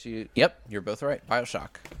 I got you. Yep, you're both right. BioShock.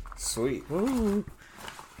 Sweet. Ooh.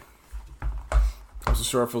 I wasn't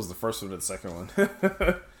sure if it was the first one or the second one.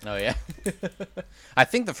 Oh yeah. I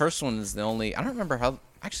think the first one is the only. I don't remember how.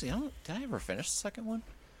 Actually, did I ever finish the second one?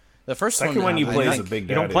 The first Second one you I play as a think- big You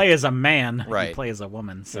daddy. don't play as a man. You Right. play as a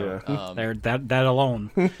woman. So Yeah. there, that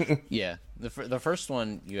alone. Yeah, the first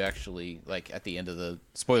one you actually like at the end of the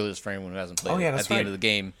spoilers for anyone who hasn't played. Oh, yeah, it, that's at the end right. of the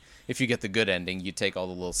game, if you get the good ending, you take all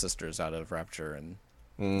the little sisters out of Rapture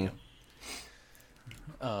and.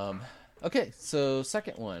 Okay, so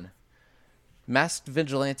second one. Masked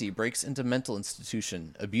vigilante breaks into mental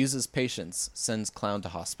institution, abuses patients, sends clown to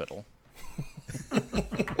hospital.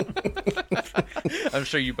 I'm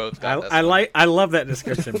sure you both got this. I love that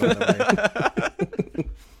description, by the way.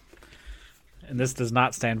 And this does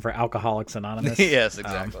not stand for Alcoholics Anonymous. Yes,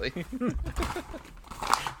 exactly.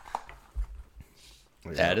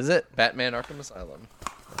 That is it. Batman: Arkham Asylum.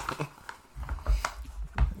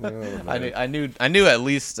 Oh, I knew at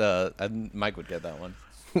least Mike would get that one.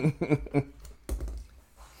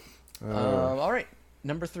 All right,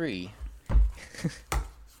 number 3.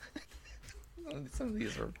 Some of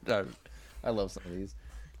these are. I love some of these.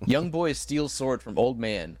 Young boy steals sword from old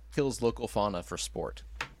man, kills local fauna for sport.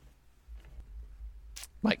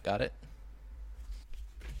 Mike got it.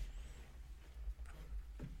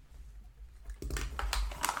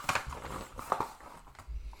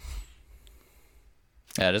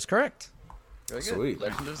 That is correct. Very good. Sweet.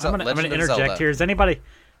 Legend of I'm gonna Legend of interject Zelda. here.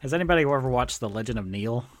 Has anybody ever watched The Legend of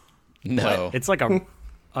Neil? No. It's like an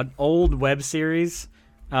old web series.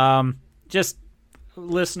 Just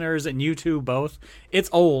listeners and YouTube both. It's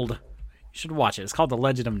old. You should watch it. It's called The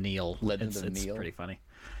Legend of Neil. Legend of it's Neil? pretty funny.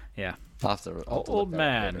 Yeah. I'll have to look Old that up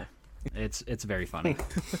man. later. It's very funny.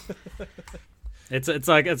 It's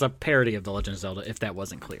like a parody of The Legend of Zelda. If that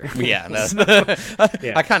wasn't clear. Yeah,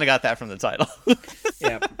 Yeah. I kind of got that from the title.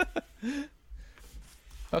 Yeah.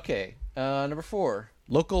 Okay, number 4.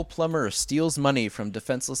 Local plumber steals money from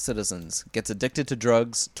defenseless citizens, gets addicted to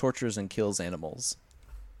drugs, tortures and kills animals.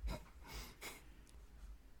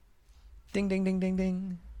 Ding, ding, ding, ding,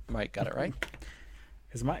 ding. Mike got it right?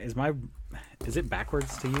 Is it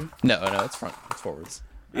backwards to you? No, it's front. It's forwards.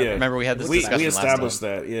 Yeah. Remember we had this we discussion established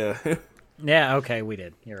last time. that. Yeah. Yeah. Okay, we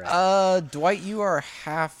did. You're right. Dwight, you are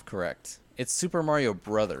half correct. It's Super Mario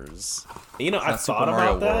Brothers. I Not thought Super about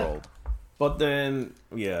Mario that, World. but then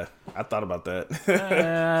I thought about that.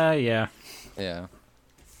 Yeah. Yeah.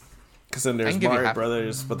 Because then I there's can give you Mario half-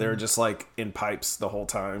 Brothers, but they're just like in pipes the whole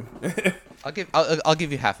time. I'll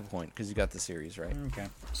give you half a point because you got the series right. Okay.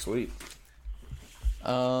 Sweet.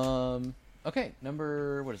 Okay,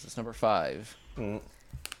 number 5.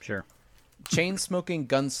 Sure. Chain smoking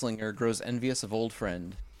gunslinger grows envious of old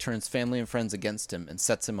friend, turns family and friends against him, and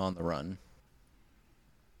sets him on the run.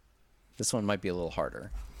 This one might be a little harder.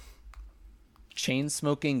 Chain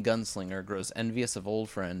smoking gunslinger grows envious of old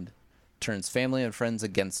friend, turns family and friends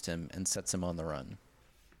against him, and sets him on the run.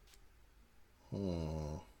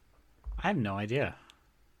 I have no idea.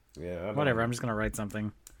 Yeah. I don't Whatever. know. I'm just gonna write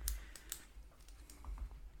something.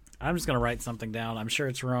 I'm just gonna write something down. I'm sure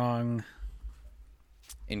it's wrong.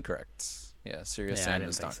 Incorrect. Yeah, Serious Yeah, I Sam didn't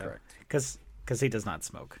is think not so. correct. Because he does not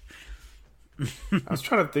smoke. I was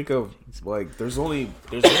trying to think of like there's only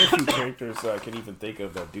a few characters that I can even think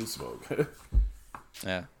of that do smoke.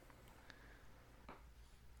 Yeah.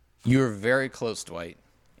 You're very close, Dwight.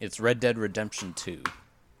 It's Red Dead Redemption 2.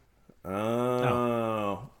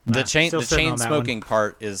 Oh. The chain still sitting on that smoking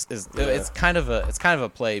part is it's kind of a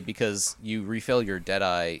play because you refill your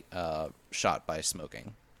Deadeye shot by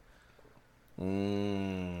smoking.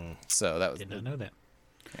 So that was Did not know that.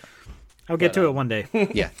 I'll get to it one day.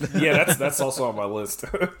 yeah. Yeah, that's also on my list.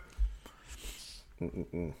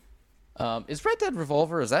 Is Red Dead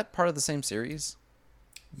Revolver, is that part of the same series?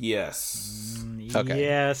 Yes. Okay.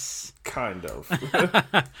 Yes. Kind of.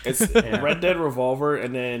 It's Red Dead Revolver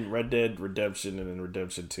and then Red Dead Redemption and then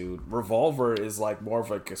Redemption 2. Revolver is like more of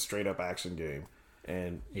like a straight up action game.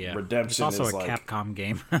 And Yeah. Redemption it's also is a like Capcom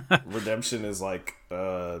game. Redemption is like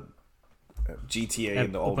GTA An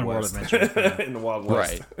in the Old open world West. adventure, yeah. In the Wild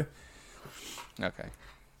West. Right. Okay.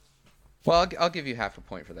 Well, I'll give you half a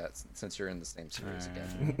point for that since you're in the same series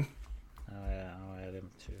again. I'll add him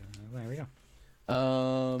to. There we go.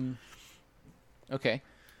 Okay.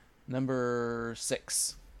 Number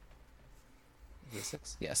 6. Is it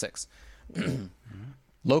 6? Yeah, 6.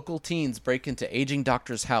 Local teens break into aging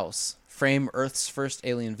doctor's house, frame Earth's first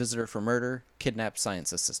alien visitor for murder, kidnap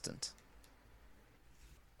science assistant.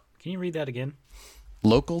 Can you read that again?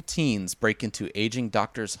 Local teens break into aging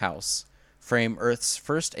doctor's house, frame Earth's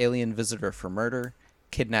first alien visitor for murder,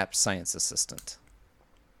 kidnap science assistant.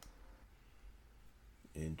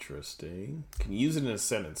 Interesting. Can you use it in a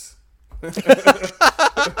sentence?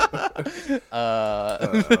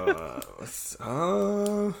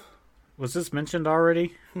 Was this mentioned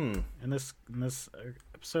already? In this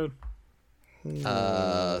episode?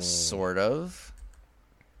 Sort of.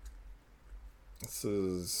 This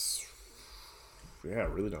is. Yeah, I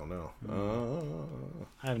really don't know.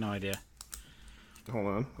 I have no idea. Hold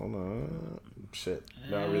on. Shit.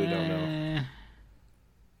 No, I really don't know.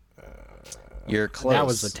 You're close. That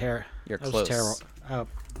was the terror. You're that was close. terrible. Oh,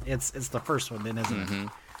 it's the first one then, isn't Mm-hmm. it?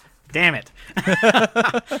 Damn it!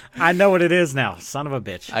 I know what it is now. Son of a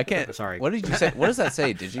bitch. I can't. Sorry. What did you say? What does that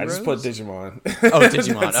say? Did you? I just put Digimon. Oh,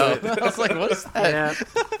 Digimon. Oh, I was like, what is that?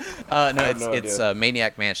 Yeah, No, no it's idea.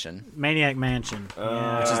 Maniac Mansion, Maniac Mansion.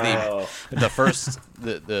 Yeah. which is the first.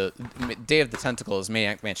 The Day of the Tentacle is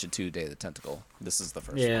Maniac Mansion 2. Day of the Tentacle. This is the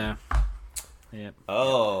first. Yeah. Yeah.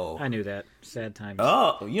 Oh. I knew that. Sad times.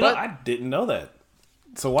 Oh, you know, I didn't know that.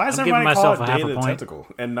 So why is I'm giving everybody myself called a half Day of a the point. Tentacle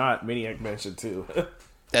and not Maniac Mansion 2?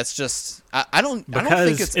 That's just. I don't think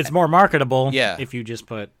Because it's more marketable Yeah. if you just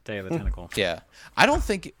put Day of the Tentacle. Yeah, I don't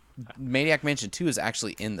think Maniac Mansion 2 is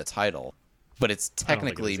actually in the title, but it's think it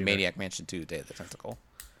technically is either. Maniac Mansion 2: Day of the Tentacle.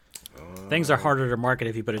 Things are harder to market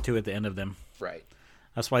if you put a 2 at the end of them. Right.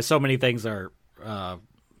 That's why so many things are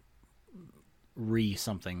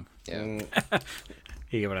something. Yeah.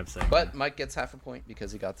 You get what I'm saying? But Mike gets half a point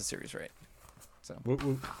because he got the series right. So. Woo,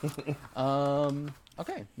 woo.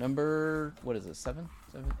 Okay. Number. What is it? 7,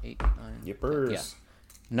 8, 9. Yippers. Yeah.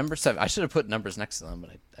 Number 7. I should have put numbers next to them, but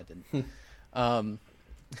I didn't.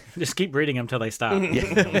 Just keep reading them till they stop.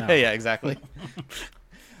 Yeah, exactly.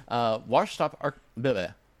 Washed up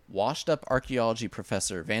archaeology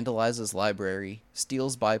professor vandalizes library,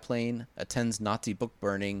 steals biplane, attends Nazi book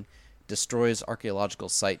burning, destroys archaeological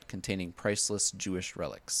site containing priceless Jewish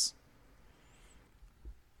relics.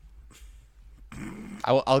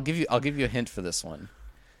 I'll give you a hint for this one.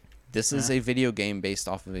 This is a video game based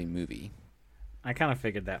off of a movie. I kind of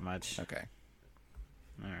figured that much. Okay.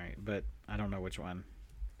 All right, but I don't know which one.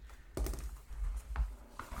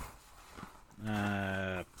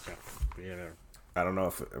 Yeah. I don't know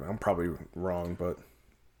if I'm probably wrong, but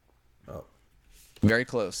Very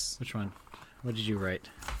close. Which one? What did you write?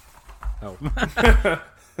 Oh,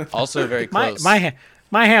 Also very close. my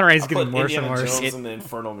handwriting's put getting worse and Indiana worse. Jones and the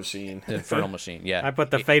Infernal Machine. The Infernal Machine. Yeah. I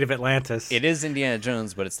put the Fate of Atlantis. It is Indiana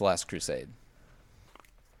Jones, but it's The Last Crusade.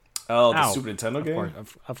 Oh, the Ow. Super Nintendo Of game. course,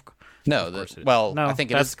 of No, course it- well, no, I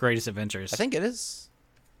think it that's is. Greatest Adventures. I think it is.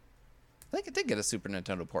 I think it did get a Super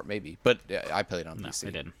Nintendo port, maybe, but I played it on No, PC.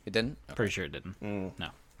 it didn't. It didn't. Okay. Pretty sure it didn't. No,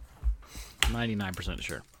 99%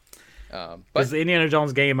 sure. But Because the Indiana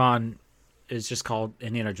Jones game on is just called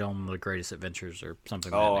Indiana Jones: The Greatest Adventures or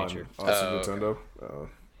something of Oh, that on nature. Super Nintendo. Oh.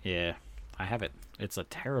 Yeah, I have it. It's a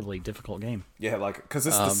terribly difficult game. Yeah, like because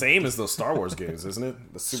it's the same as those Star Wars games, isn't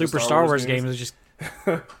it? The Super Star Wars game is just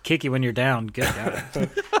kick you when you're down. Good God.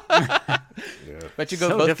 but you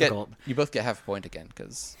so both difficult. you both get half a point again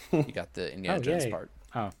because you got the Indiana Jones yay. part.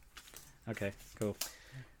 Oh, okay, cool.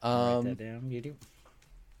 Write that down. You do.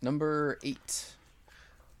 Number 8.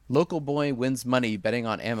 Local boy wins money betting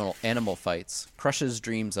on animal fights, crushes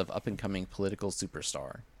dreams of up and coming political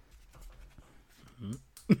superstar.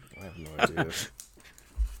 I have no idea.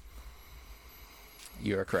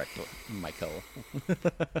 You are correct, Michael.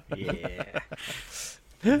 Yeah,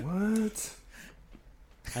 What?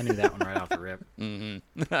 I knew that one right off the rip.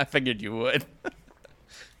 I figured you would.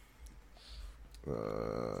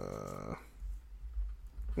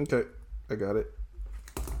 Okay, I got it.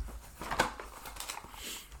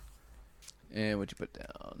 And what'd you put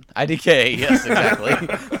down? IDK. Yes, exactly.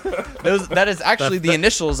 That is actually the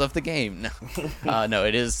initials of the game. No,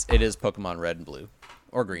 it is Pokemon Red and Blue,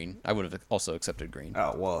 or Green. I would have also accepted Green.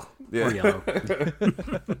 Oh well, Or yeah. yellow.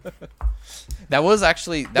 That was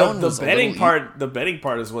actually that one The was a betting little part. The betting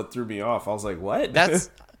part is what threw me off. I was like, what?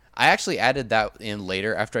 I actually added that in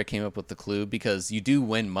later after I came up with the clue because you do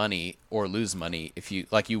win money or lose money if you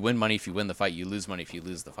win money if you win the fight, you lose money if you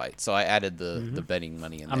lose the fight. So I added the betting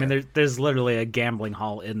money in there. I mean, there's literally a gambling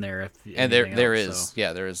hall in there. and there anything is else,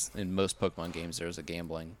 so. there is in most Pokemon games there's a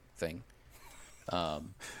gambling thing. Wow.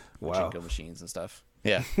 Pachinko machines and stuff.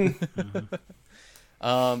 Yeah.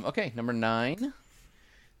 Okay, number 9.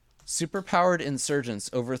 Superpowered insurgents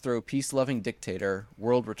overthrow peace-loving dictator.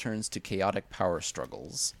 World returns to chaotic power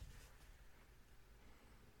struggles.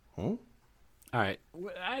 All right,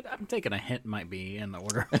 I'm taking a hint. Might be in the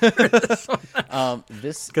order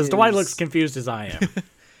This because Dwight looks confused as I am.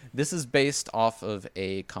 This is based off of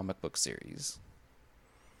a comic book series.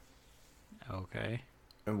 Okay.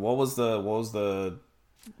 And what was the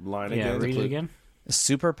line Yeah, again? read it again.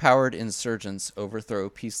 Superpowered insurgents overthrow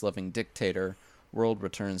peace-loving dictator. World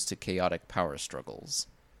returns to chaotic power struggles.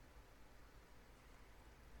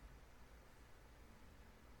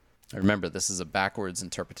 Remember, this is a backwards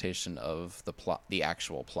interpretation of the plot, the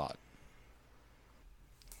actual plot.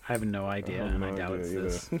 I have no idea, and I No doubt it's idea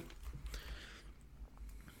this. either.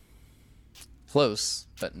 Close,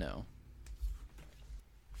 but no.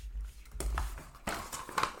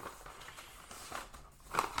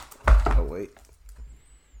 wait.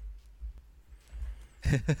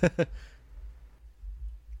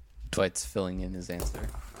 Dwight's filling in his answer,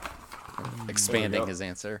 expanding go. his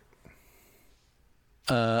answer.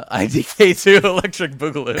 IDK2 Electric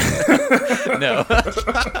Boogaloo. No.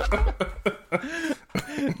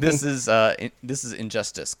 This is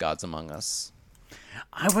Injustice: Gods Among Us.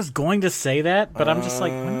 I was going to say that, but I'm just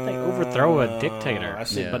like, when did they overthrow a dictator?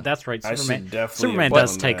 should- But that's right. I should Superman, definitely Superman have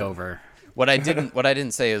does done take that. over. What I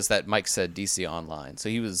didn't say is that Mike said DC Online, so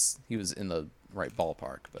he was in the right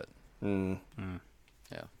ballpark. But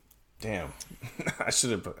yeah, Damn. I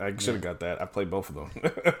should have got that. I played both of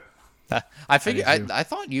them. I figured I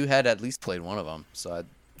thought you had at least played one of them, so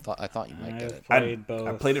I thought you might get it.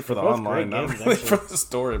 I played it for the both online, great not games, really for actually. the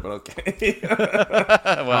story, but okay.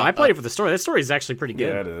 Well, I played it for the story. That story is actually pretty good.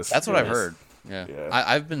 Yeah, it is. That's what It I've is. heard. Yeah, Yeah.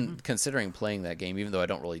 I've been considering playing that game, even though I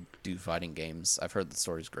don't really do fighting games. I've heard the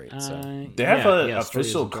story's great. So They have yeah, an yeah, story is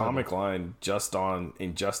official incredible. comic line just on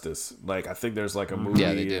Injustice. Like, I think there's like a movie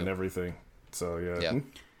Yeah, they do. and everything. So yeah. yeah,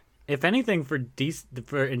 If anything, for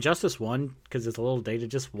for Injustice 1, because it's a little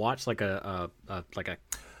dated, just watch like a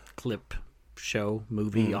clip show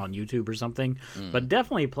movie on YouTube or something. But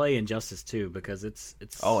definitely play Injustice 2 because it's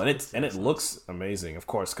Oh, and it looks amazing, of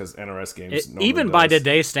course, because NRS games normally even by does.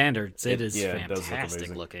 today's standards, it is It does look fantastic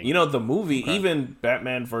amazing. looking. You know, the movie, even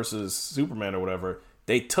Batman versus Superman or whatever,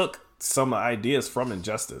 they took some ideas from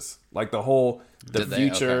Injustice, like the Did they?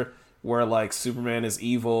 future Okay. where like Superman is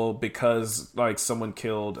evil because like someone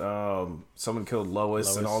killed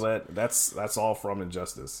Lois and all that. That's all from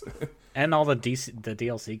Injustice. And all the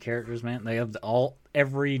DLC characters, man. They have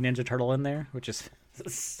every Ninja Turtle in there, which is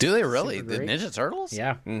do they really? super The great. Ninja Turtles?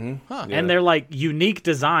 Yeah. Huh. And they're like unique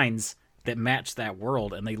designs that match that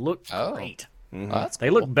world, and they look Oh. great. Oh, that's They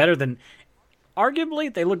cool. look better than,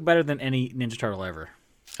 arguably, they look better than any Ninja Turtle ever.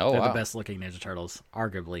 Oh, They're wow. the best looking Ninja Turtles,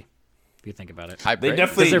 arguably, if you think about it. High They praise.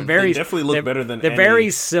 definitely, Because they definitely look they're- better than They're any, very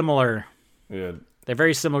similar. Yeah, They're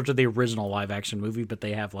very similar to the original live action movie, but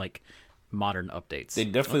they have like modern updates. they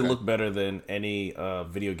definitely look better than any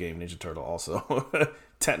video game Ninja Turtle. Also,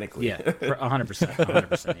 technically, Yeah, for 100%.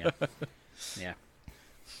 100%. Yeah. Yeah.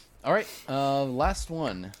 All right, last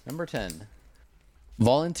one, number 10.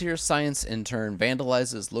 Volunteer science intern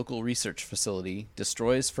vandalizes local research facility,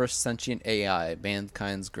 destroys first sentient AI,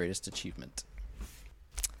 mankind's greatest achievement.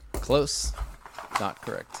 Close, not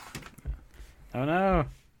correct. Oh no.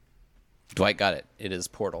 Dwight got it. It is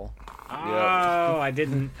Portal. Oh, I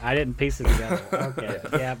didn't piece it together. Okay.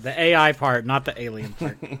 Yeah, the AI part, not the alien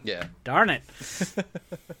part. Yeah. Darn it.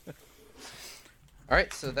 All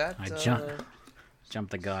right, so that I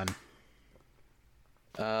jumped the gun.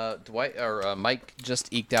 Dwight or Mike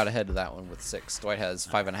just eked out ahead of that one with 6. Dwight has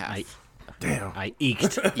 5.5. Damn. I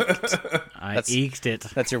eked. I That's- eked it.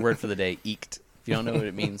 That's your word for the day, eked. If you don't know what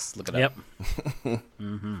it means, look it up. Yep.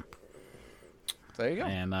 There you go.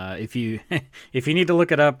 And if you need to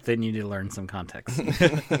look it up, then you need to learn some context.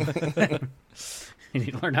 You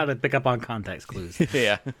need to learn how to pick up on context clues.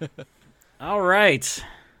 Yeah. All right.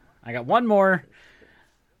 I got one more.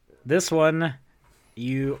 This one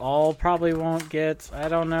you all probably won't get. I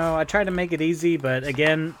don't know. I tried to make it easy, but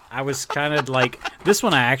again, I was kind of like, this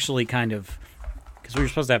one I actually kind of, because we were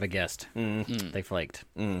supposed to have a guest. They flaked.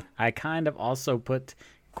 I kind of also put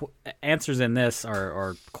answers in this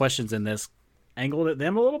or questions in this, angled at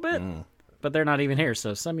them a little bit, but they're not even here,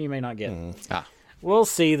 so some of you may not get. Ah. We'll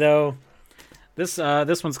see, though. This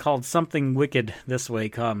one's called Something Wicked This Way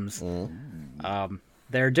Comes.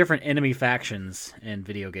 There are different enemy factions in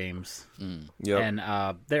video games, Yep.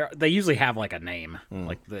 and they usually have like a name,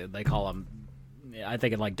 like they call them. I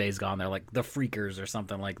think in like Days Gone, they're like the Freakers or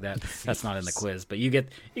something like that. That's not in the quiz, but you get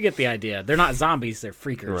the idea. They're not zombies; they're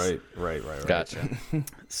Freakers. Right. Gotcha.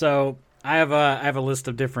 So I have a list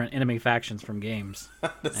of different enemy factions from games,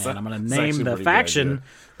 and I'm going to that's actually name a the pretty good faction.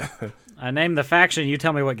 I name the faction. You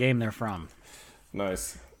tell me what game they're from.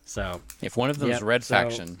 Nice. So If one of them is Yep, Red so-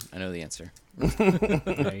 Faction, I know the answer.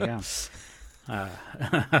 there you go.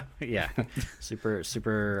 Yeah,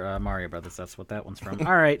 Super Mario Brothers. That's what that one's from.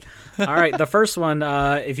 All right. The first one.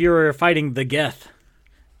 If you were fighting the Geth,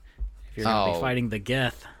 if you're going to Oh. be fighting the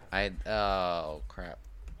Geth, Oh, crap.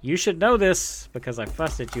 you should know this because I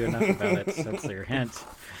fussed at you enough about it. So that's your hint.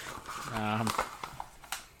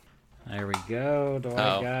 There we go. Do I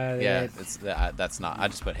Oh, got yeah. it? That's not. I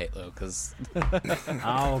just put Halo because.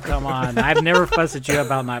 Oh, come on. I've never fussed at you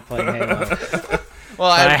about not playing Halo. Well,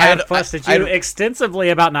 But I have had- fussed at I- you extensively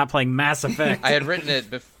about not playing Mass Effect. I had written it.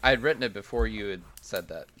 I had written it before you had said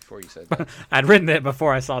that. Before you said that. I'd written it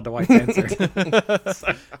before I saw Dwight's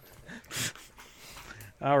answer.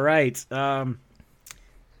 All right.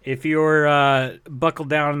 If you're buckled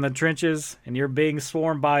down in the trenches and you're being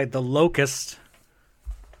swarmed by the Locust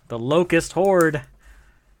Horde,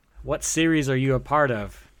 what series are you a part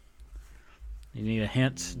of? You need a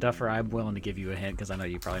hint, Duffer. I'm willing to give you a hint because I know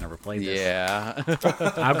you probably never played this. Yeah.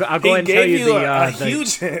 I'll go ahead and tell you a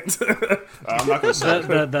huge hint. I'm not going to say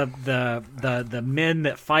the men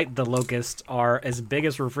that fight the Locust are as big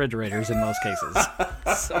as refrigerators in most cases.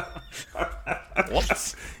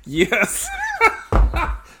 What? Yes.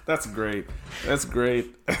 That's great. That's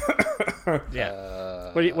great.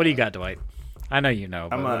 Yeah. What do you got, Dwight? I know you know.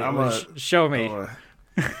 But show me.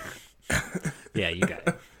 Yeah, you got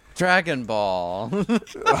it. Dragon Ball.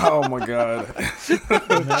 Oh my god.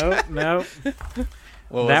 No.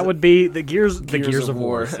 That would be the Gears of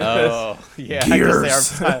War. Oh, yeah.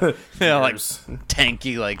 Gears. They're like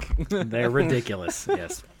tanky, like. They're ridiculous.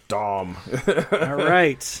 Yes. Dom. All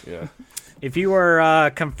right. Yeah. If you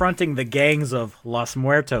were confronting the gangs of Los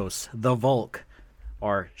Muertos, the Volk,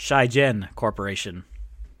 or Shaigen Corporation,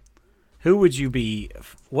 who would you be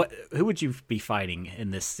fighting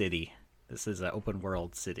in this city? This is an open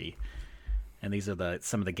world city, and these are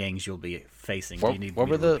some of the gangs you'll be facing. What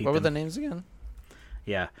were the names again?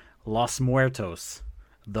 Yeah, Los Muertos,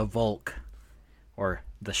 the Volk, or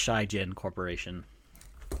the Shaigen Corporation.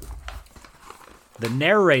 The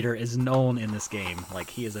narrator is known in this game. Like,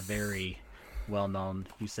 he is a very well-known.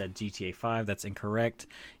 You said GTA 5. That's incorrect.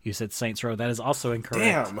 You said Saints Row. That is also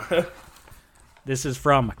incorrect. Damn. This is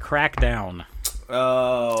from Crackdown.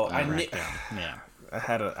 Oh, Yeah. I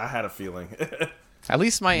had a feeling. At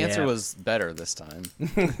least my answer was better this time.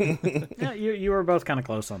 Yeah, you were both kind of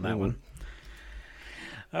close on that one.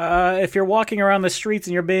 If you're walking around the streets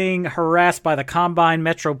and you're being harassed by the Combine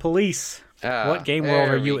Metro Police, what game world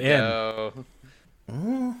are you in?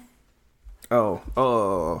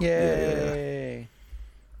 Oh. Yay.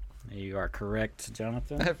 Yeah. You are correct,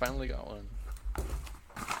 Jonathan. I finally got one.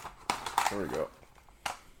 There we go.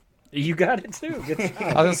 You got it too. Good job. I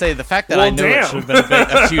was gonna say the fact that I knew it damn. should have been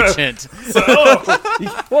a huge hint.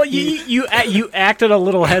 Well, you acted a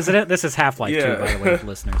little hesitant. This is Half-Life 2, by the way,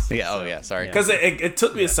 listeners. Yeah. Oh yeah. Sorry. Because it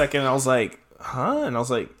took me a second. And I was like, huh? And I was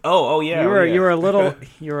like, oh yeah. You were a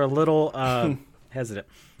little hesitant.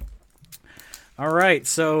 All right,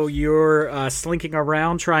 so you're slinking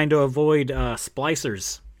around trying to avoid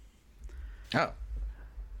splicers. Oh.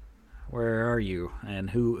 Where are you, and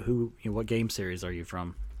who what game series are you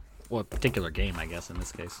from? Well, a particular game, I guess, in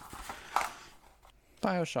this case.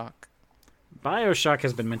 BioShock. BioShock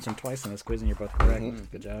has been mentioned twice in this quiz, and you're both correct.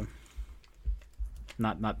 Good job.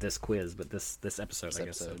 Not this quiz, but this episode, I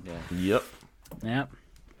guess. Yeah. Yep. Yep.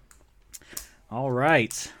 All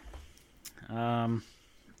right.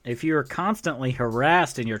 If you're constantly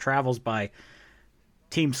harassed in your travels by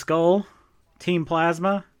Team Skull, Team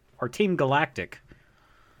Plasma, or Team Galactic,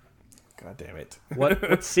 God damn it.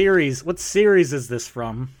 what series is this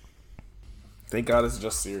from? Thank God it's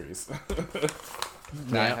just series.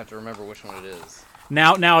 Now I have to remember which one it is.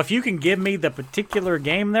 Now, if you can give me the particular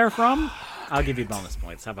game they're from, I'll give you bonus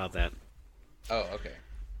points. How about that? Oh, okay.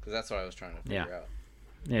 Because that's what I was trying to figure out.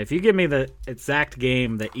 Yeah, if you give me the exact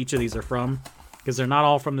game that each of these are from, because they're not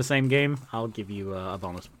all from the same game, I'll give you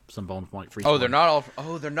some bonus point for each Oh, one. they're not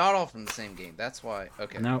all. They're not all from the same game. That's why.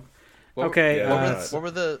 Okay. No. What, Okay. What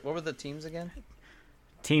were the teams again?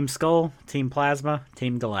 Team Skull, Team Plasma,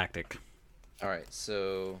 Team Galactic. All right.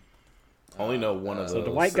 So. Only know one of those.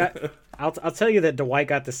 Dwight got. I'll tell you that Dwight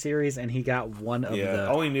got the series and he got one of the. I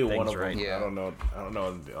only knew one of right. them. Yeah. I don't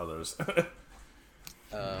know the others. A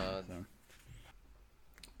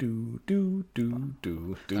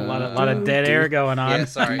lot of dead air going on. Yeah.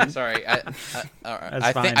 Sorry. All right.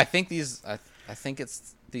 That's fine. I think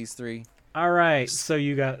it's these three. All right. So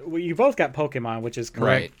you both got Pokemon, which is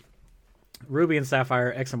correct. Right. Ruby and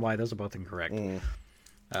Sapphire, X and Y, those are both incorrect.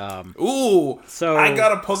 Ooh, So I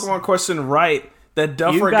got a Pokemon question right that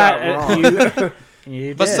Duffer you got got wrong.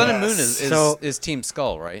 you But did. Sun and Moon is Team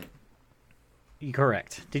Skull, right?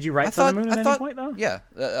 Correct. Did you write Sun and Moon at any point though? Yeah,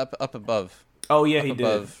 up above. Oh yeah, he did.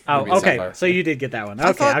 Above Oh, Ruby and okay. Sapphire. So you did get that one.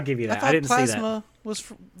 Okay, I'll give you that. I didn't see that. Plasma was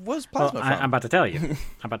Well, Plasma from? I'm about to tell you.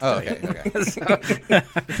 Okay.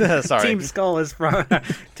 Sorry. Team Skull is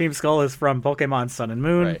from Pokemon Sun and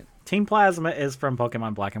Moon. Right. Team Plasma is from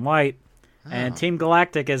Pokemon Black and White, and Team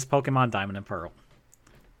Galactic is Pokemon Diamond and Pearl.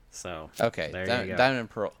 So Okay. there you go. Diamond and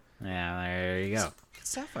Pearl. Yeah, there you go.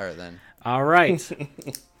 Sapphire then. All right.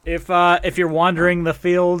 If you're wandering the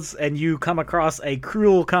fields and you come across a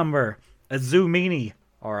Cruel Cumber, a Zoomini,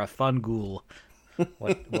 or a Funghoul,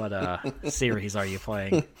 what series are you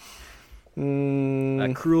playing?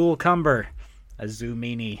 A Cruel Cumber, a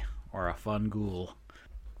Zoomini, or a Funghoul.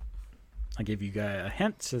 I'll give you guys a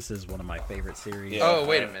hint. This is one of my favorite series. Yeah, Oh,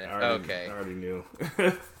 wait a minute. I already knew.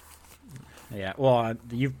 Yeah, well,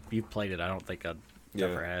 you've played it. I don't think Yeah.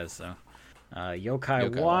 Duffer has. So,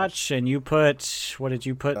 Yokai Watch, and you put what did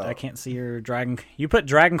you put? I can't see your Dragon. You put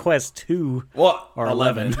Dragon Quest 2 Well, or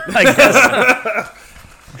 11. I guess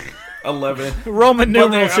 11. Roman Well,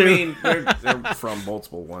 numeral 2. I mean, they're from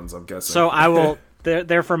multiple ones, I'm guessing. So I will.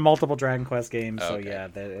 They're from multiple Dragon Quest games. So Okay. yeah,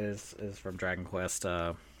 that is from Dragon Quest.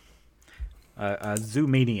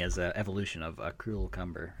 Zoomini is an evolution of Cruel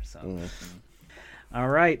Cumber. So, all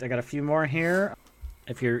right, I got a few more here.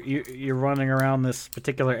 If you're running around this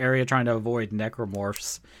particular area trying to avoid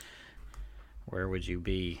necromorphs, where would you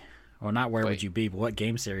be? Well, not where would Wait. you be, but what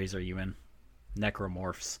game series are you in?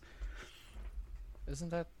 Necromorphs. Isn't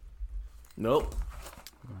that? Nope.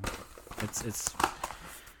 It's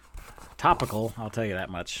topical. I'll tell you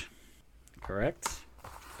that much. Correct.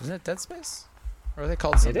 Isn't it Dead Space? Or are they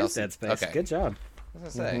called something It else? is Dead Space. Okay. Good job. What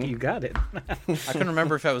was I gonna say? You got it. I couldn't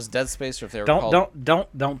remember if that was Dead Space or if they were called.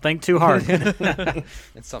 Don't think too hard.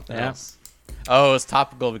 It's something Yeah. else. Oh, it's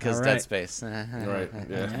topical because All Dead right. Space. Right.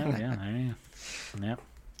 Yeah. Yeah.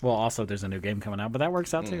 Well, also there's a new game coming out, but that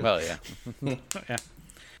works out too. Well, yeah. Yeah.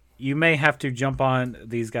 You may have to jump on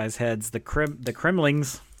these guys' heads. The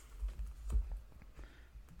Kremlings.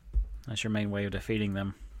 That's your main way of defeating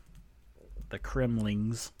them. The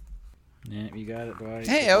Kremlings. Yeah, you got it, Dwight.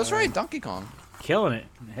 Hey, I was right. Donkey Kong. Killing it.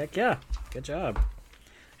 Heck yeah. Good job.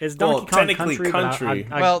 It's Well, Donkey Kong technically Country.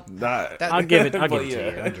 but Well, Not, I'll give it. I'll but give it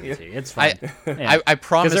to you. I'll give it to you. It's I, fine. Yeah. I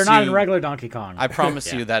promise Because they're not you. in regular Donkey Kong. I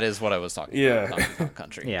promise Yeah. you that is what I was talking Yeah. about. Donkey Kong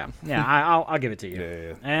Country. Yeah, I'll give it to you.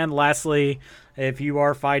 Yeah. And lastly, if you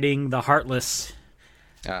are fighting the Heartless,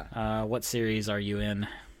 Yeah. what series are you in?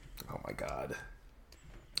 Oh my god.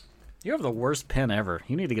 You have the worst pen ever.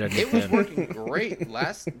 You need to get a new It was pen. working great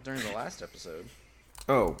during the last episode.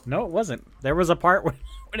 Oh. No, it wasn't. There was a part when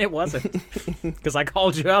it wasn't because I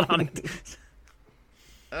called you out on it.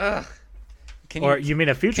 Ugh. Can Or you mean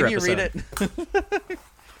a future can you episode? read it?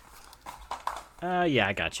 Yeah,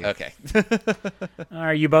 I got you. Okay.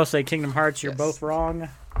 You both say Kingdom Hearts. You're Yes. both wrong.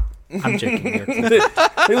 I'm joking. You're He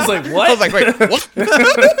was like, I what? was like, wait, what?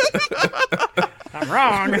 I'm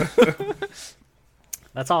wrong.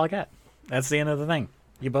 That's all I got. That's the end of the thing.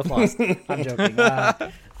 You both lost. I'm joking.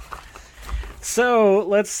 So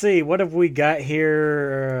let's see. What have we got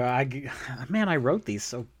here? I wrote these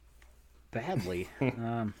so badly.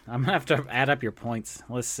 I'm gonna have to add up your points.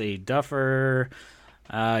 Let's see. Duffer,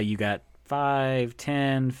 you got 5,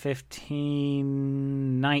 10,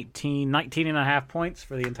 15, 19 and a half points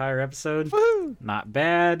for the entire episode. Woohoo! Not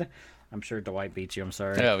bad. I'm sure Dwight beat you. I'm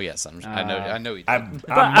sorry. Oh yes, I know you. I Did.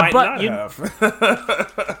 might but not you-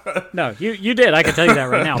 have. No, you did. I can tell you that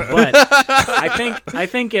right now. But I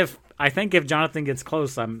think if Jonathan gets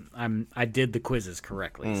close, I did the quizzes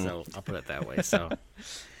correctly. So I'll put it that way. So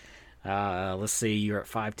let's see. You're at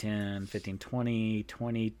 5, 10, 15, 20,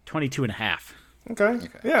 22 and a half. Okay.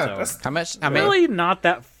 Yeah. So- That's, How much? How many? Really not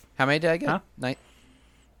that. How many did I get? Huh?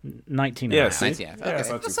 19 and a yeah. half. See? 19. Yeah, Okay, it's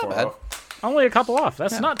not that's too not far bad. off. Only a couple off.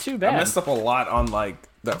 That's not too I bad. messed up a lot on like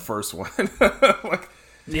that first one. Like,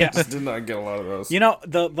 Yeah. just did not get a lot of those. You know,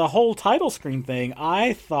 the whole title screen thing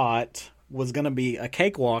I thought was going to be a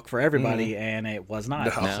cakewalk for everybody, and it was not.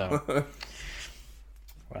 No. So.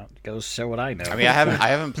 Well, it goes to show what I know. I mean, I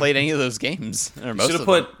haven't played any of those games, or most Should of have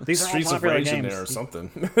them. put These are all Streets of popular Rage in games. there or something.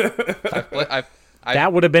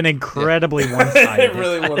 That would have been incredibly one-sided. It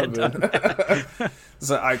really would have been. It's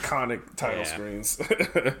an iconic title Yeah. screens.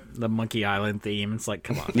 The Monkey Island theme. It's like,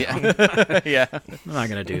 come on. Yeah, yeah. I'm not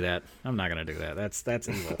gonna do that. I'm not gonna do that. That's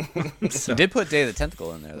evil. So- You did put Day of the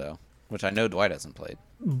Tentacle in there though, which I know Dwight hasn't played.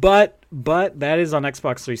 but that is on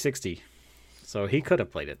Xbox 360, so he could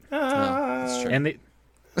have played it. That's true. And the,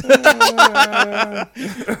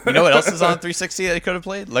 You know what else is on 360 that he could have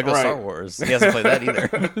played? Lego Right. Star Wars. He hasn't played that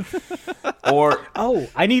either. Or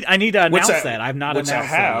I need to announce which that. I've not which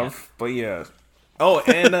announced I have, that but yeah. Oh,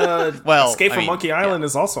 and Well, Escape I from mean, Monkey Island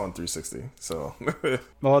is also on 360. So yet.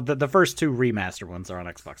 Well, the first two remastered ones are on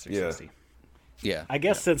Xbox 360. Yeah. I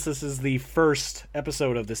guess since this is the first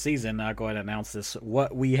episode of the season, I'll go ahead and announce this.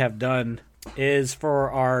 What we have done is for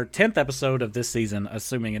our 10th episode of this season,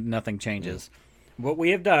 assuming nothing changes, what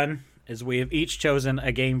we have done is we have each chosen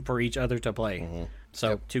a game for each other to play.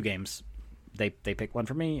 So 2 games. They pick one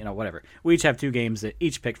for me, whatever. We each have 2 games that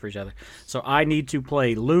each pick for each other. So I need to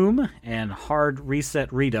play Loom and Hard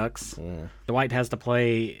Reset Redux. Dwight has to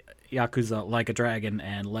play Yakuza Like a Dragon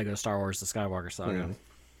and Lego Star Wars The Skywalker Saga.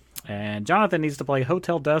 And Jonathan needs to play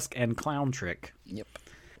Hotel Dusk and Clown Trick. Yep.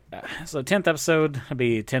 So 10th episode will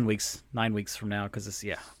be 10 weeks, 9 weeks from now, because it's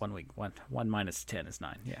 1 week. One minus 10 is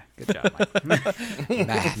 9. Yeah, good job, Mike.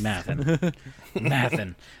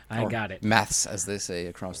 Mathin'. I got it. Maths, as they say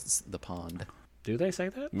across the pond. Do they say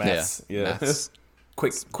that? Maths, yeah. Maths.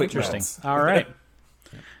 quick Interesting. maths. All right.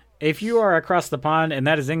 If you are across the pond and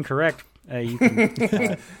that is incorrect, you can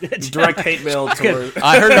Direct hate mail to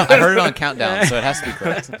I heard it on Countdown, so it has to be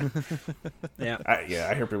correct. yeah.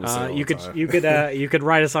 I hear people say it all You the could time. you could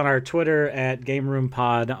write us on our Twitter at Game Room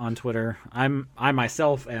Pod on Twitter. I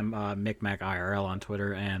myself am MicMacIRL on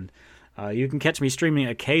Twitter, and you can catch me streaming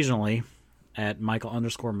occasionally at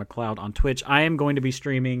Michael_McLeod on Twitch. I am going to be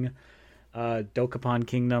streaming Dokapon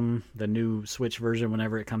Kingdom, the new Switch version,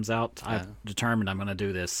 whenever it comes out. I've determined I'm going to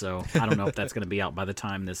do this, so I don't know if that's going to be out by the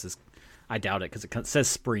time this is. I doubt it because it says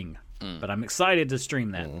spring, but I'm excited to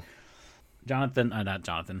stream that. Jonathan, not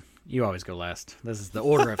Jonathan. You always go last. This is the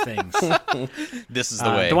order of things. This is the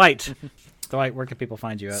way. Dwight, where can people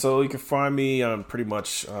find you at? So you can find me on pretty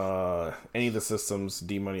much any of the systems,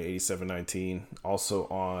 DMoney8719. Also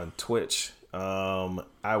on Twitch.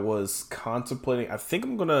 I was contemplating. I think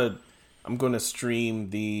I'm gonna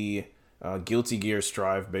stream the Guilty Gear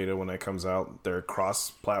Strive beta when that comes out. Their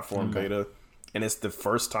cross-platform beta. And it's the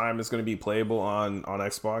first time it's going to be playable on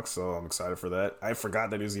Xbox, so I'm excited for that. I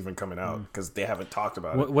forgot that it was even coming out because they haven't talked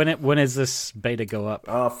about it. When is this beta go up?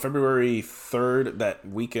 February 3rd, that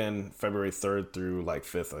weekend, February 3rd through like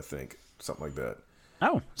 5th, I think. Something like that.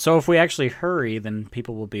 Oh, so if we actually hurry, then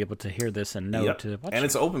people will be able to hear this and know to watch And it.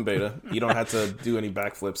 it's open beta. You don't have to do any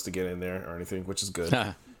backflips to get in there or anything, which is good.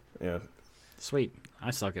 Yeah. Sweet.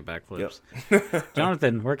 I suck at backflips. Yep.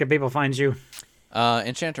 Jonathan, where can people find you?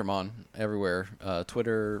 Enchantermon everywhere.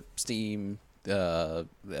 Twitter, Steam, Bell.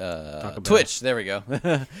 Twitch. There we go.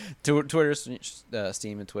 Twitter,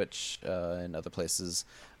 Steam, and Twitch, and other places.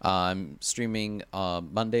 I'm streaming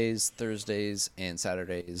Mondays, Thursdays, and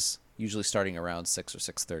Saturdays. Usually starting around 6 or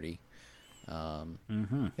 6:30.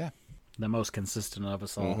 Yeah. The most consistent of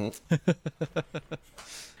us all.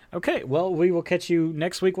 Okay, well, we will catch you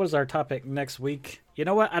next week. What is our topic next week? You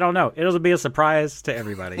know what? I don't know. It'll be a surprise to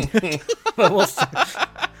everybody. But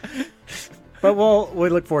we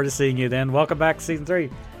look forward to seeing you then. Welcome back to Season 3.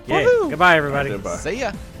 Yay. Woohoo! Goodbye, everybody. Goodbye. See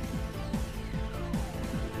ya.